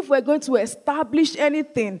 So if we're going to establish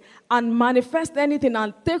anything and manifest anything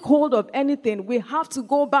and take hold of anything, we have to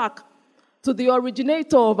go back to the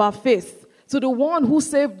originator of our faith, to the one who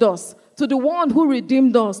saved us, to the one who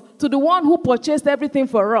redeemed us, to the one who purchased everything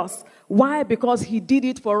for us. Why? Because he did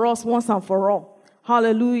it for us once and for all.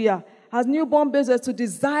 Hallelujah. As newborn babies, to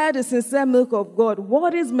desire the sincere milk of God.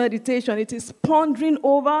 What is meditation? It is pondering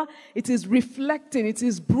over, it is reflecting, it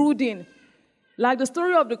is brooding. Like the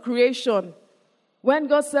story of the creation, when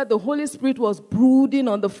God said the Holy Spirit was brooding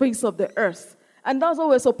on the face of the earth. And that's what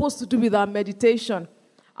we're supposed to do with our meditation.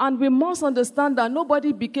 And we must understand that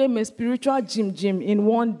nobody became a spiritual Jim in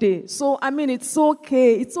one day. So, it's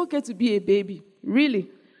okay. It's okay to be a baby, really.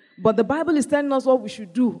 But the Bible is telling us what we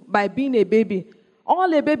should do by being a baby.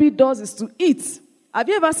 All a baby does is to eat. Have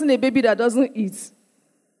you ever seen a baby that doesn't eat?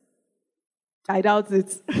 I doubt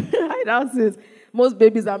it. I doubt it. Most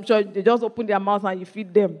babies, I'm sure, they just open their mouth and you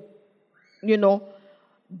feed them.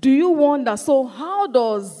 Do you wonder, so how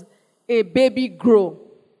does a baby grow?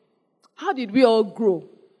 How did we all grow?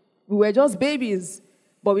 We were just babies,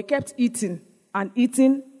 but we kept eating and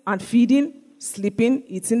feeding, sleeping,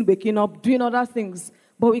 eating, waking up, doing other things.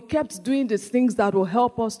 But we kept doing the things that will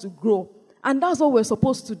help us to grow. And that's what we're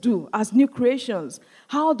supposed to do as new creations.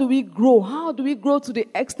 How do we grow? How do we grow to the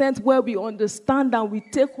extent where we understand and we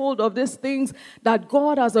take hold of these things that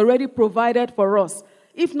God has already provided for us?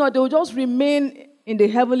 If not, they will just remain in the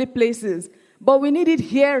heavenly places. But we need it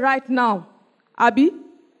here right now. Abby?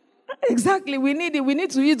 Exactly, we need it. We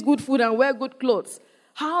need to eat good food and wear good clothes.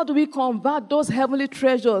 How do we convert those heavenly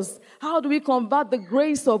treasures? How do we convert the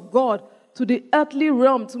grace of God to the earthly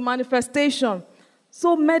realm, to manifestation?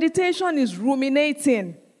 So meditation is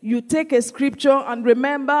ruminating. You take a scripture and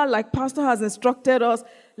remember, like Pastor has instructed us,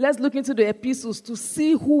 let's look into the epistles to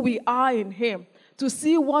see who we are in him, to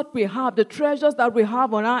see what we have, the treasures that we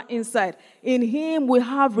have on our inside. In him we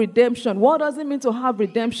have redemption. What does it mean to have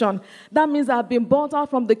redemption? That means I've been brought out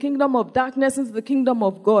from the kingdom of darkness into the kingdom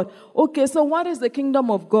of God. Okay, so what is the kingdom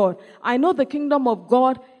of God? I know the kingdom of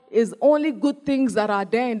God is only good things that are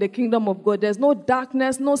there in the kingdom of God. There's no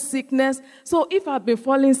darkness, no sickness. So if I've been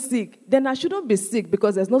falling sick, then I shouldn't be sick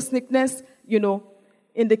because there's no sickness,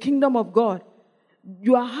 in the kingdom of God.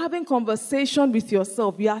 You are having conversation with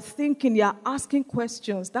yourself. You are thinking, you are asking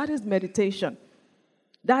questions. That is meditation.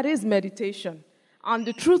 That is meditation. And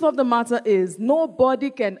the truth of the matter is, nobody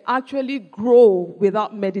can actually grow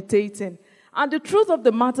without meditating. And the truth of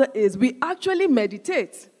the matter is, we actually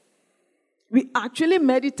meditate. We actually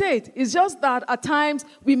meditate. It's just that at times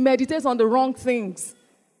we meditate on the wrong things.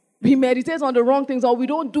 We meditate on the wrong things or we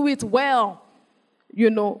don't do it well,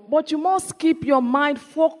 But you must keep your mind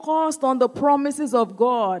focused on the promises of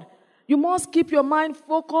God. You must keep your mind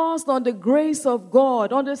focused on the grace of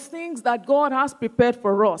God, on the things that God has prepared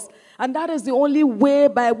for us. And that is the only way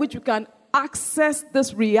by which you can access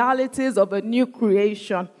these realities of a new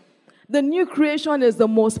creation. The new creation is the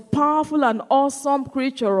most powerful and awesome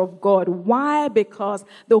creature of God. Why? Because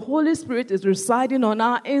the Holy Spirit is residing on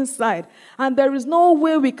our inside. And there is no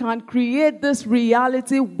way we can create this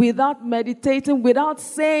reality without meditating, without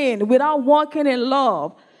saying, without walking in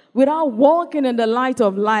love, without walking in the light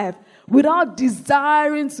of life, without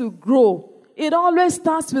desiring to grow. It always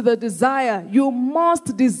starts with a desire. You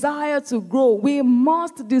must desire to grow. We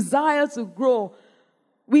must desire to grow.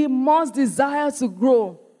 We must desire to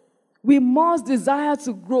grow. We must desire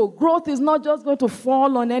to grow. Growth is not just going to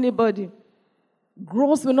fall on anybody.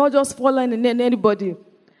 Growth will not just fall on anybody.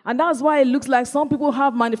 And that's why it looks like some people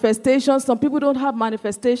have manifestations, some people don't have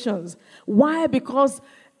manifestations. Why? Because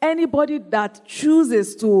anybody that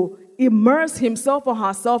chooses to immerse himself or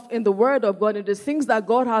herself in the Word of God and the things that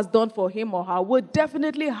God has done for him or her will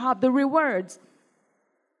definitely have the rewards.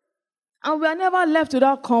 And we are never left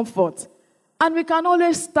without comfort. And we can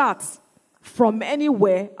always start from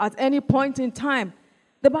anywhere at any point in time.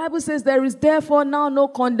 The Bible says there is therefore now no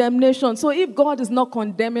condemnation. So if God is not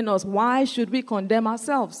condemning us, why should we condemn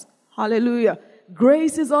ourselves? Hallelujah.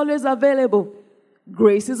 Grace is always available.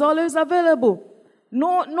 Grace is always available.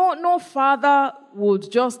 No father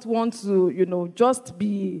would just want to, just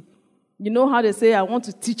be, how they say, I want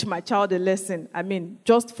to teach my child a lesson.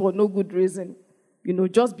 Just for no good reason.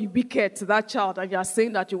 Just be wicked to that child and you are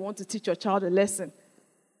saying that you want to teach your child a lesson.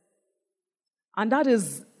 And that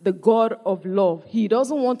is the God of love. He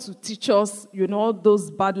doesn't want to teach us, those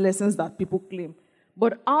bad lessons that people claim.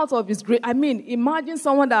 But out of his grace, imagine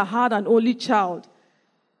someone that had an only child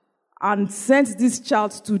and sent this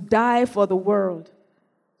child to die for the world.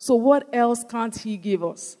 So what else can't he give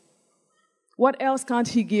us? What else can't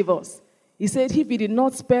he give us? He said, if he did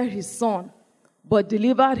not spare his son, but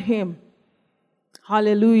delivered him,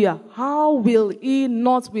 hallelujah, how will he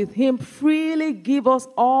not with him freely give us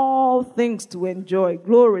all things to enjoy?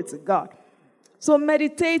 Glory to God. So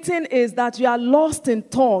meditating is that you are lost in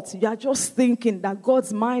thought. You are just thinking that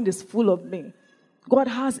God's mind is full of me. God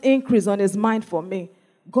has increase on his mind for me.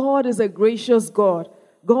 God is a gracious God.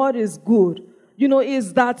 God is good.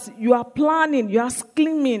 Is that you are planning, you are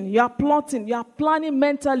scheming, you are plotting, you are planning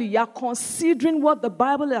mentally, you are considering what the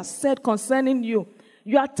Bible has said concerning you.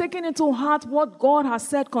 You are taking into heart what God has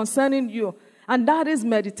said concerning you. And that is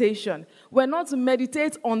meditation. We're not to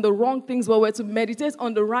meditate on the wrong things, but we're to meditate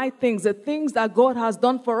on the right things, the things that God has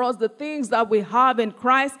done for us, the things that we have in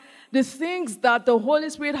Christ, the things that the Holy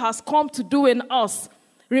Spirit has come to do in us.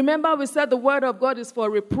 Remember, we said the word of God is for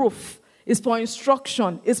reproof, is for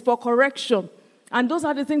instruction, is for correction. And those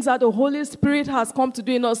are the things that the Holy Spirit has come to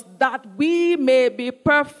do in us, that we may be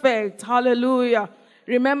perfect. Hallelujah.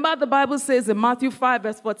 Remember, the Bible says in Matthew 5,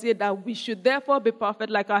 verse 48, that we should therefore be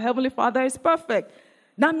perfect like our Heavenly Father is perfect.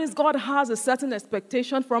 That means God has a certain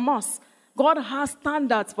expectation from us. God has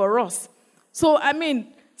standards for us. So,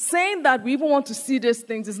 saying that we even want to see these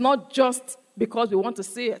things is not just because we want to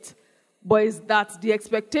see it, but is that the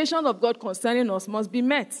expectation of God concerning us must be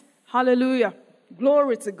met. Hallelujah.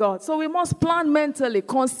 Glory to God. So we must plan mentally,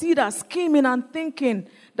 consider, scheming and thinking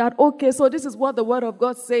that, okay, so this is what the Word of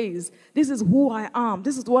God says. This is who I am.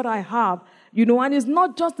 This is what I have. And it's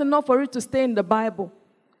not just enough for it to stay in the Bible,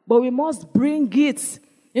 but we must bring it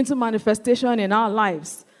into manifestation in our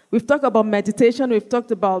lives. We've talked about meditation. We've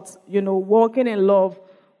talked about, walking in love.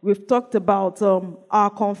 We've talked about our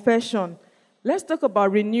confession. Let's talk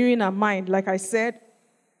about renewing our mind. Like I said,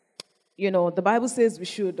 the Bible says we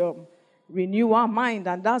should renew our mind,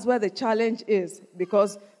 and that's where the challenge is,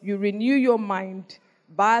 because you renew your mind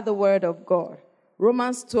by the word of God.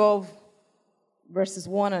 Romans 12, verses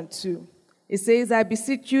 1 and 2. It says, I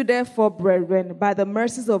beseech you therefore, brethren, by the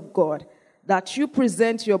mercies of God, that you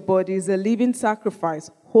present your bodies a living sacrifice,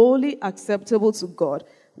 wholly acceptable to God,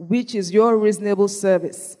 which is your reasonable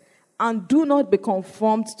service. And do not be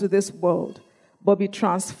conformed to this world, but be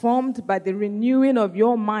transformed by the renewing of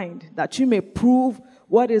your mind, that you may prove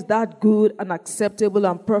what is that good and acceptable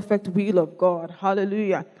and perfect will of God.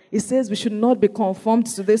 Hallelujah. It says we should not be conformed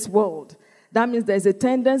to this world. That means there's a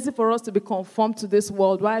tendency for us to be conformed to this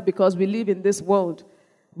world. Why? Because we live in this world.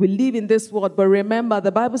 We live in this world. But remember,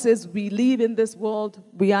 the Bible says we live in this world.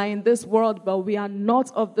 We are in this world, but we are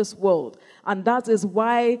not of this world. And that is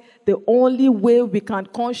why the only way we can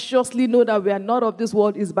consciously know that we are not of this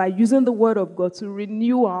world is by using the word of God to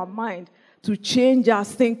renew our mind, to change our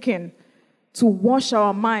thinking, to wash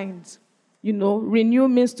our minds. Renew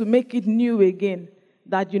means to make it new again.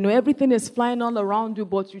 That, everything is flying all around you,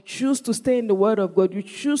 but you choose to stay in the word of God. You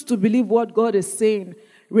choose to believe what God is saying.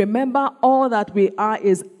 Remember, all that we are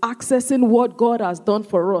is accessing what God has done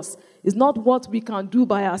for us. It's not what we can do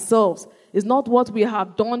by ourselves. It's not what we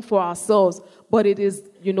have done for ourselves, but it is,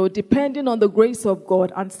 depending on the grace of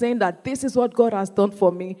God and saying that this is what God has done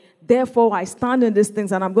for me. Therefore, I stand in these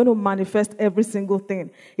things and I'm going to manifest every single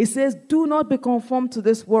thing. It says, do not be conformed to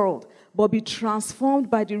this world, but be transformed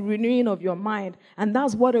by the renewing of your mind. And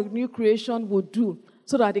that's what a new creation will do,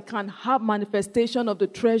 so that it can have manifestation of the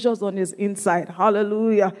treasures on his inside.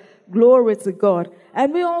 Hallelujah. Glory to God.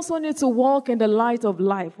 And we also need to walk in the light of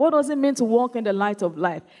life. What does it mean to walk in the light of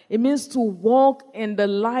life? It means to walk in the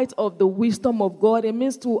light of the wisdom of God. It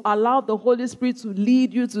means to allow the Holy Spirit to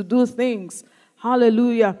lead you to do things.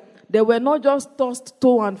 Hallelujah. They were not just tossed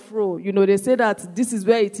to and fro. They say that this is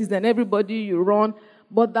where it is and everybody you run.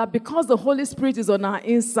 But that because the Holy Spirit is on our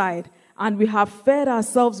inside and we have fed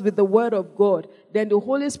ourselves with the word of God, then the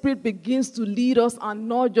Holy Spirit begins to lead us and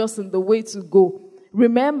not just in the way to go.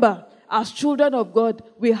 Remember, as children of God,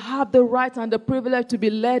 we have the right and the privilege to be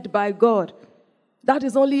led by God. That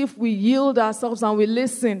is only if we yield ourselves and we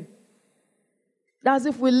listen. That's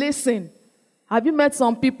if we listen. Have you met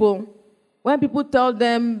some people, when people tell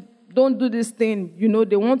them, don't do this thing,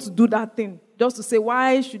 they want to do that thing, just to say,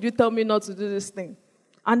 why should you tell me not to do this thing?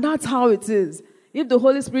 And that's how it is. If the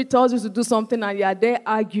Holy Spirit tells you to do something and you are there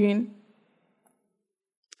arguing,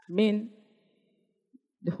 the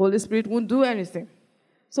Holy Spirit won't do anything.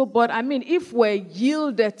 So, if we're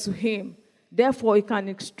yielded to him, therefore he can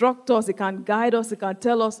instruct us, he can guide us, he can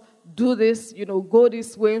tell us, do this, go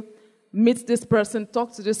this way, meet this person,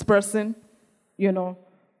 talk to this person,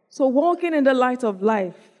 So walking in the light of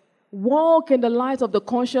life, walk in the light of the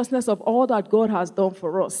consciousness of all that God has done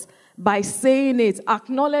for us. By saying it,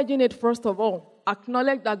 acknowledging it first of all,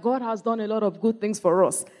 acknowledge that God has done a lot of good things for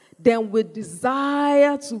us. Then we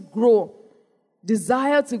desire to grow,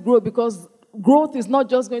 because growth is not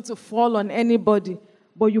just going to fall on anybody,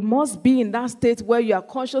 but you must be in that state where you are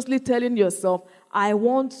consciously telling yourself, I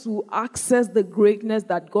want to access the greatness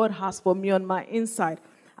that God has for me on my inside.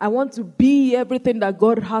 I want to be everything that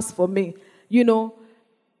God has for me.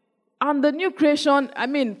 And the new creation,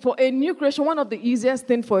 for a new creation, one of the easiest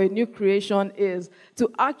things for a new creation is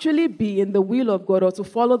to actually be in the will of God or to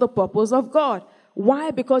follow the purpose of God. Why?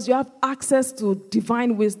 Because you have access to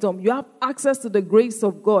divine wisdom. You have access to the grace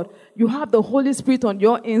of God. You have the Holy Spirit on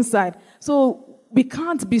your inside. So we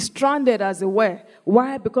can't be stranded, as it were.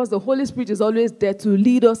 Why? Because the Holy Spirit is always there to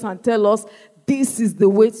lead us and tell us, this is the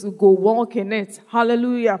way to go. Walk in it.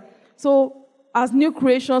 Hallelujah. So, as new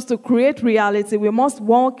creations, to create reality, we must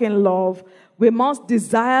walk in love. We must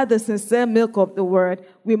desire the sincere milk of the word.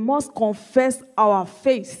 We must confess our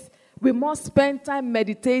faith. We must spend time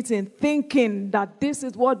meditating, thinking that this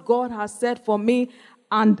is what God has said for me,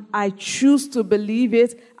 and I choose to believe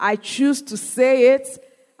it. I choose to say it.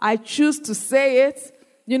 I choose to say it.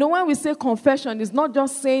 You know, when we say confession, it's not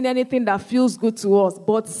just saying anything that feels good to us,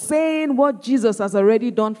 but saying what Jesus has already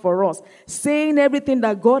done for us, saying everything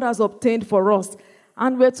that God has obtained for us.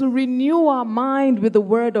 And we're to renew our mind with the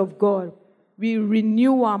word of God. We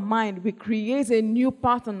renew our mind. We create a new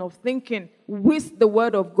pattern of thinking with the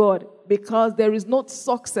word of God, because there is no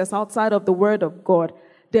success outside of the word of God.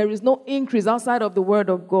 There is no increase outside of the word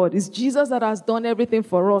of God. It's Jesus that has done everything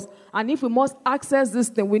for us. And if we must access this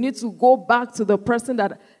thing, we need to go back to the person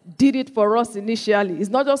that did it for us initially. It's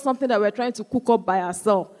not just something that we're trying to cook up by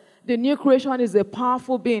ourselves. The new creation is a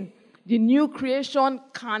powerful being. The new creation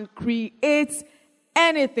can create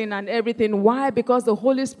anything and everything. Why? Because the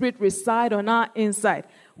Holy Spirit resides on our inside.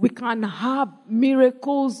 We can have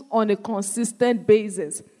miracles on a consistent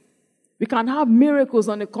basis. We can have miracles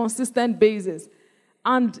on a consistent basis.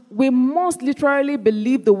 And we must literally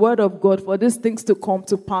believe the word of God for these things to come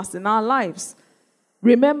to pass in our lives.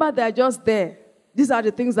 Remember, they're just there. These are the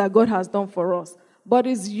things that God has done for us. But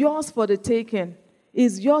it's yours for the taking.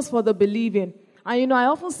 It's yours for the believing. And, I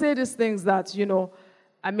often say these things that,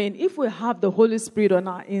 if we have the Holy Spirit on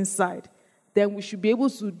our inside, then we should be able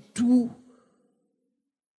to do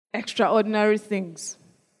extraordinary things.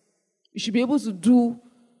 We should be able to do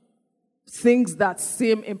things that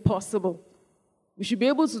seem impossible. We should be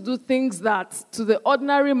able to do things that, to the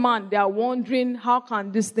ordinary man, they are wondering, how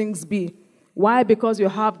can these things be? Why? Because you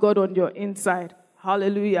have God on your inside.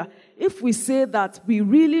 Hallelujah. If we say that we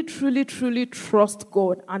really, truly, truly trust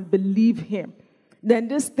God and believe Him, then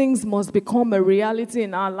these things must become a reality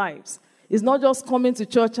in our lives. It's not just coming to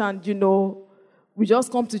church and, we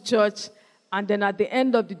just come to church and then at the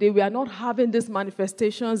end of the day, we are not having these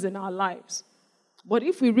manifestations in our lives. But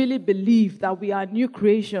if we really believe that we are new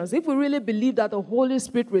creations, if we really believe that the Holy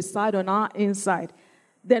Spirit resides on our inside,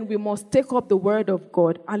 then we must take up the word of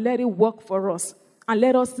God and let it work for us. And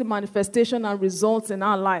let us see manifestation and results in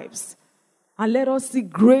our lives. And let us see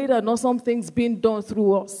great and awesome things being done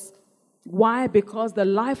through us. Why? Because the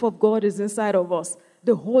life of God is inside of us.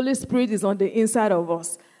 The Holy Spirit is on the inside of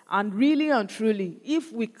us. And really and truly,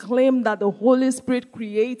 if we claim that the Holy Spirit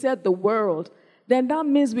created the world, then that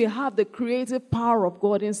means we have the creative power of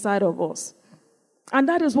God inside of us. And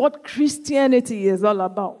that is what Christianity is all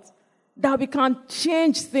about. That we can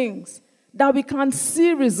change things. That we can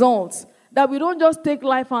see results. That we don't just take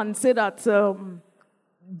life and say that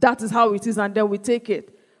that is how it is and then we take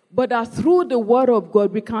it. But that through the word of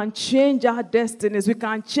God, we can change our destinies. We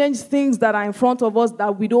can change things that are in front of us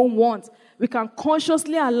that we don't want. We can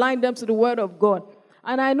consciously align them to the word of God.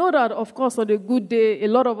 And I know that, of course, on a good day, a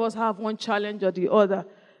lot of us have one challenge or the other,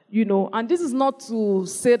 And this is not to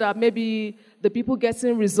say that maybe the people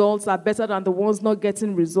getting results are better than the ones not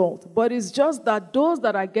getting results. But it's just that those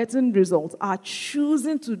that are getting results are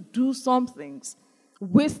choosing to do some things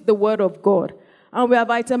with the word of God. And we have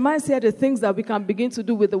itemized here the things that we can begin to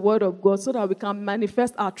do with the word of God so that we can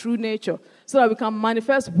manifest our true nature, so that we can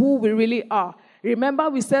manifest who we really are. Remember,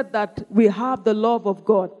 we said that we have the love of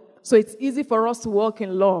God. So it's easy for us to walk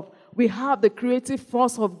in love. We have the creative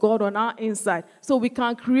force of God on our inside. So we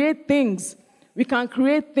can create things. We can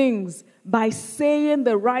create things by saying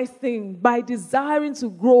the right thing, by desiring to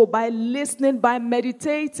grow, by listening, by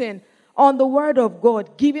meditating on the word of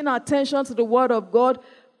God, giving attention to the word of God,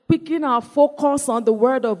 picking our focus on the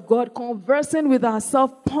word of God, conversing with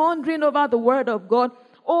ourselves, pondering over the word of God,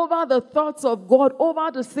 over the thoughts of God,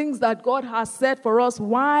 over the things that God has said for us.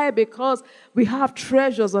 Why? Because we have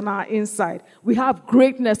treasures on our inside. We have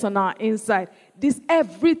greatness on our inside.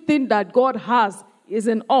 Everything that God has is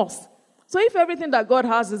in us. So if everything that God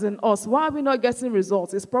has is in us, why are we not getting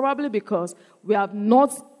results? It's probably because we have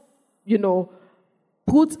not,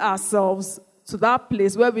 put ourselves to that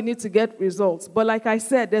place where we need to get results. But like I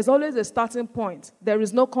said, there's always a starting point. There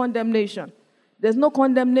is no condemnation. There's no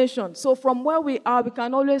condemnation. So from where we are, we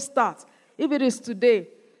can always start. If it is today,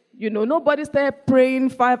 Nobody started praying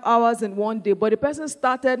 5 hours in one day, but the person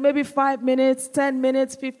started maybe 5 minutes, 10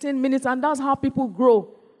 minutes, 15 minutes, and that's how people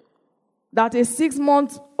grow. That a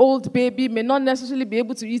 6-month-old baby may not necessarily be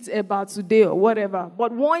able to eat eba today or whatever,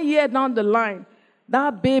 but 1 year down the line,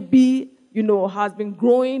 that baby, has been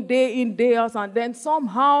growing day in, day out, and then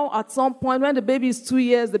somehow, at some point, when the baby is 2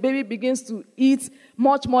 years, the baby begins to eat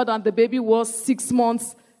much more than the baby was 6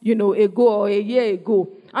 months, ago or a year ago.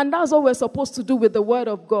 And that's what we're supposed to do with the Word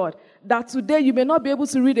of God. That today you may not be able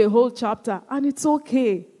to read a whole chapter, and it's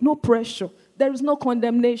okay. No pressure. There is no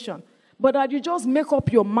condemnation. But that you just make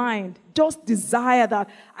up your mind, just desire that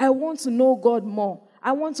I want to know God more.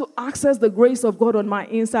 I want to access the grace of God on my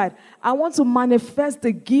inside. I want to manifest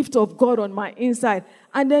the gift of God on my inside.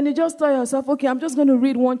 And then you just tell yourself, okay, I'm just going to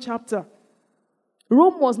read one chapter.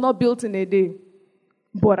 Rome was not built in a day.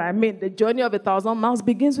 But the journey of 1,000 miles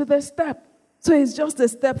begins with a step. So it's just a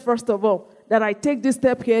step, first of all, that I take this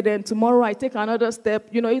step here, then tomorrow I take another step.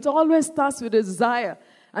 It always starts with a desire.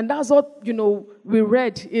 And that's what, we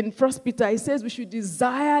read in 1 Peter. It says we should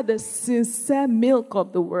desire the sincere milk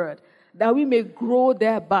of the word, that we may grow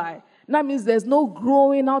thereby. That means there's no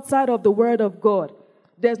growing outside of the word of God.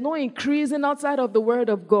 There's no increasing outside of the word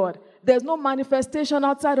of God. There's no manifestation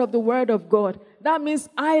outside of the word of God. That means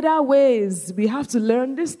either ways, we have to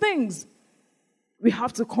learn these things. We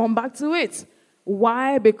have to come back to it.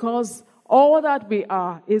 Why? Because all that we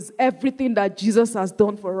are is everything that Jesus has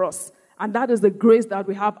done for us. And that is the grace that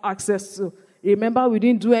we have access to. Remember, we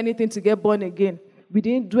didn't do anything to get born again. We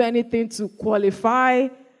didn't do anything to qualify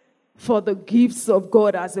for the gifts of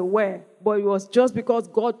God, as it were. But it was just because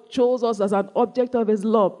God chose us as an object of his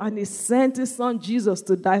love, and he sent his son Jesus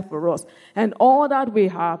to die for us. And all that we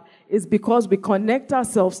have is because we connect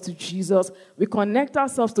ourselves to Jesus. We connect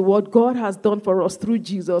ourselves to what God has done for us through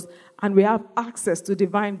Jesus, and we have access to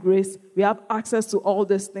divine grace. We have access to all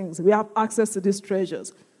these things. We have access to these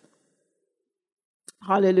treasures.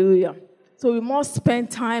 Hallelujah. So we must spend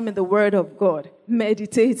time in the Word of God,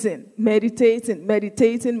 meditating,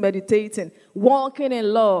 walking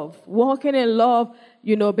in love,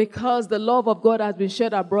 because the love of God has been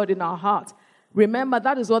shed abroad in our heart. Remember,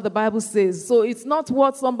 that is what the Bible says. So it's not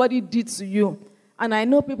what somebody did to you. And I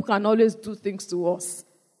know people can always do things to us,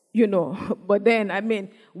 but then,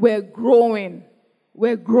 we're growing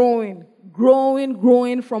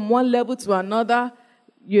from one level to another,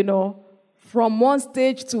 from one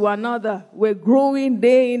stage to another. We're growing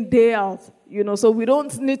day in, day out. So we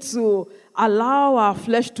don't need to allow our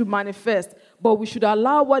flesh to manifest, but we should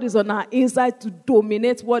allow what is on our inside to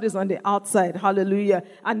dominate what is on the outside. Hallelujah.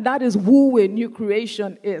 And that is who a new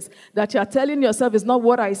creation is. That you're telling yourself it's not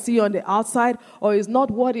what I see on the outside, or it's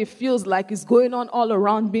not what it feels like is going on all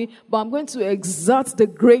around me, but I'm going to exert the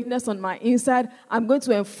greatness on my inside. I'm going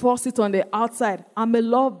to enforce it on the outside. I'm a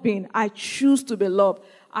loved being. I choose to be loved.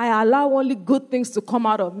 I allow only good things to come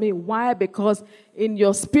out of me. Why? Because in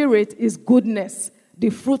your spirit is goodness. The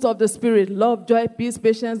fruit of the spirit, love, joy, peace,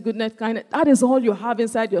 patience, goodness, kindness. That is all you have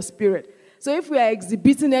inside your spirit. So if we are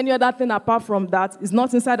exhibiting any other thing apart from that, it's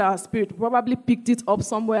not inside our spirit. We probably picked it up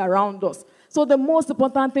somewhere around us. So the most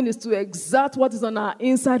important thing is to exert what is on our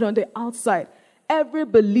inside on the outside. Every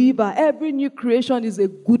believer, every new creation is a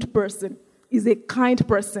good person, is a kind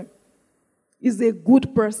person. Is a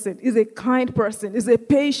good person, is a kind person, is a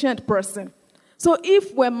patient person. So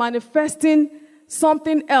if we're manifesting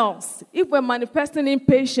something else, if we're manifesting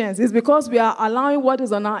impatience, it's because we are allowing what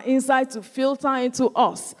is on our inside to filter into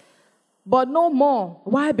us. But no more.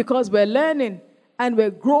 Why? Because we're learning and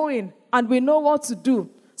we're growing and we know what to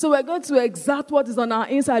do. So we're going to exert what is on our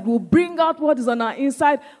inside. We'll bring out what is on our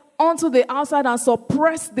inside onto the outside and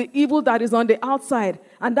suppress the evil that is on the outside.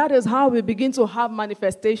 And that is how we begin to have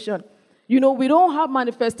manifestation. We don't have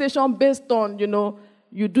manifestation based on,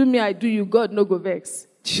 you do me, I do you, God no go vex.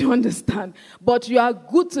 Do you understand? But you are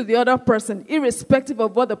good to the other person, irrespective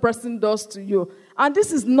of what the person does to you. And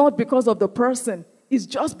this is not because of the person. It's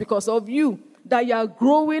just because of you. That you are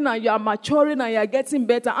growing and you are maturing and you are getting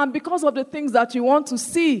better. And because of the things that you want to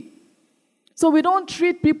see. So we don't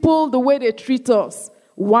treat people the way they treat us.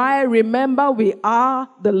 Why? Remember, we are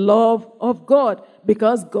the love of God.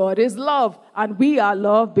 Because God is love. And we are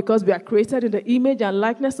love because we are created in the image and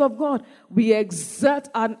likeness of God. We exert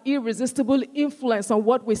an irresistible influence on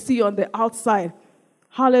what we see on the outside.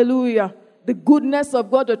 Hallelujah. The goodness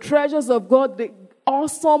of God, the treasures of God, the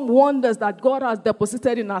awesome wonders that God has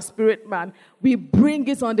deposited in our spirit, man. We bring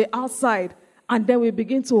it on the outside. And then we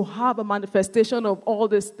begin to have a manifestation of all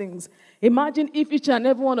these things. Imagine if each and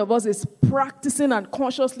every one of us is practicing and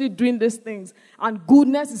consciously doing these things. And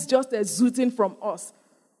goodness is just exuding from us.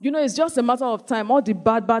 It's just a matter of time. All the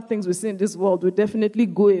bad things we see in this world will definitely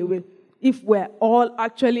go away if we're all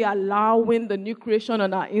actually allowing the new creation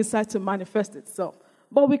on our inside to manifest itself.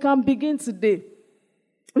 But we can begin today.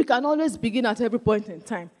 We can always begin at every point in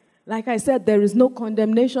time. Like I said, there is no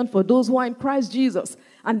condemnation for those who are in Christ Jesus.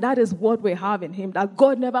 And that is what we have in him, that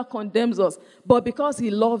God never condemns us. But because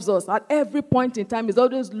he loves us, at every point in time, he's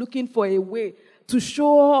always looking for a way to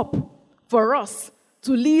show up for us,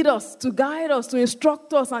 to lead us, to guide us, to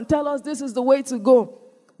instruct us, and tell us this is the way to go.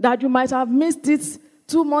 That you might have missed it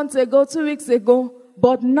 2 months ago, 2 weeks ago,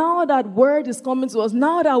 but now that word is coming to us,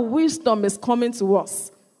 now that wisdom is coming to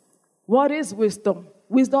us. What is wisdom?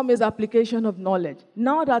 Wisdom is application of knowledge.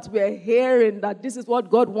 Now that we're hearing that this is what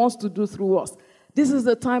God wants to do through us, this is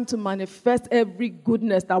the time to manifest every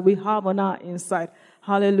goodness that we have on our inside.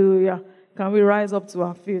 Hallelujah. Can we rise up to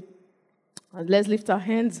our feet? And let's lift our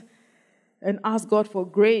hands and ask God for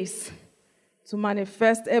grace to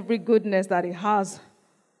manifest every goodness that he has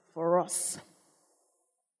for us.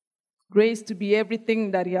 Grace to be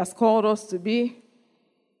everything that he has called us to be.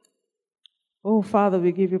 Oh, Father,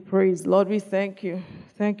 we give you praise. Lord, we thank you.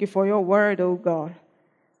 Thank you for your word, oh God.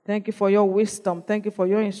 Thank you for your wisdom. Thank you for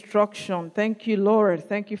your instruction. Thank you, Lord.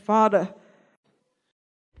 Thank you, Father.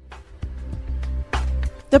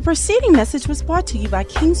 The preceding message was brought to you by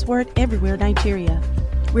Kingsword Everywhere, Nigeria.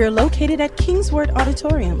 We are located at Kingsword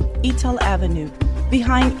Auditorium, Etel Avenue,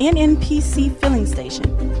 behind NNPC Filling Station,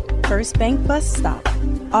 First Bank Bus Stop,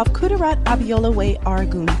 off Kudirat Abiola Way,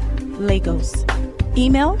 Oregun, Lagos.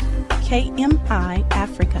 Email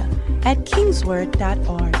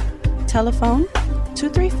kmiafrica@kingsword.org. Telephone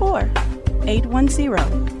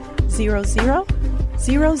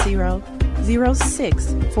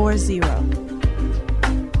 234-810-00000640.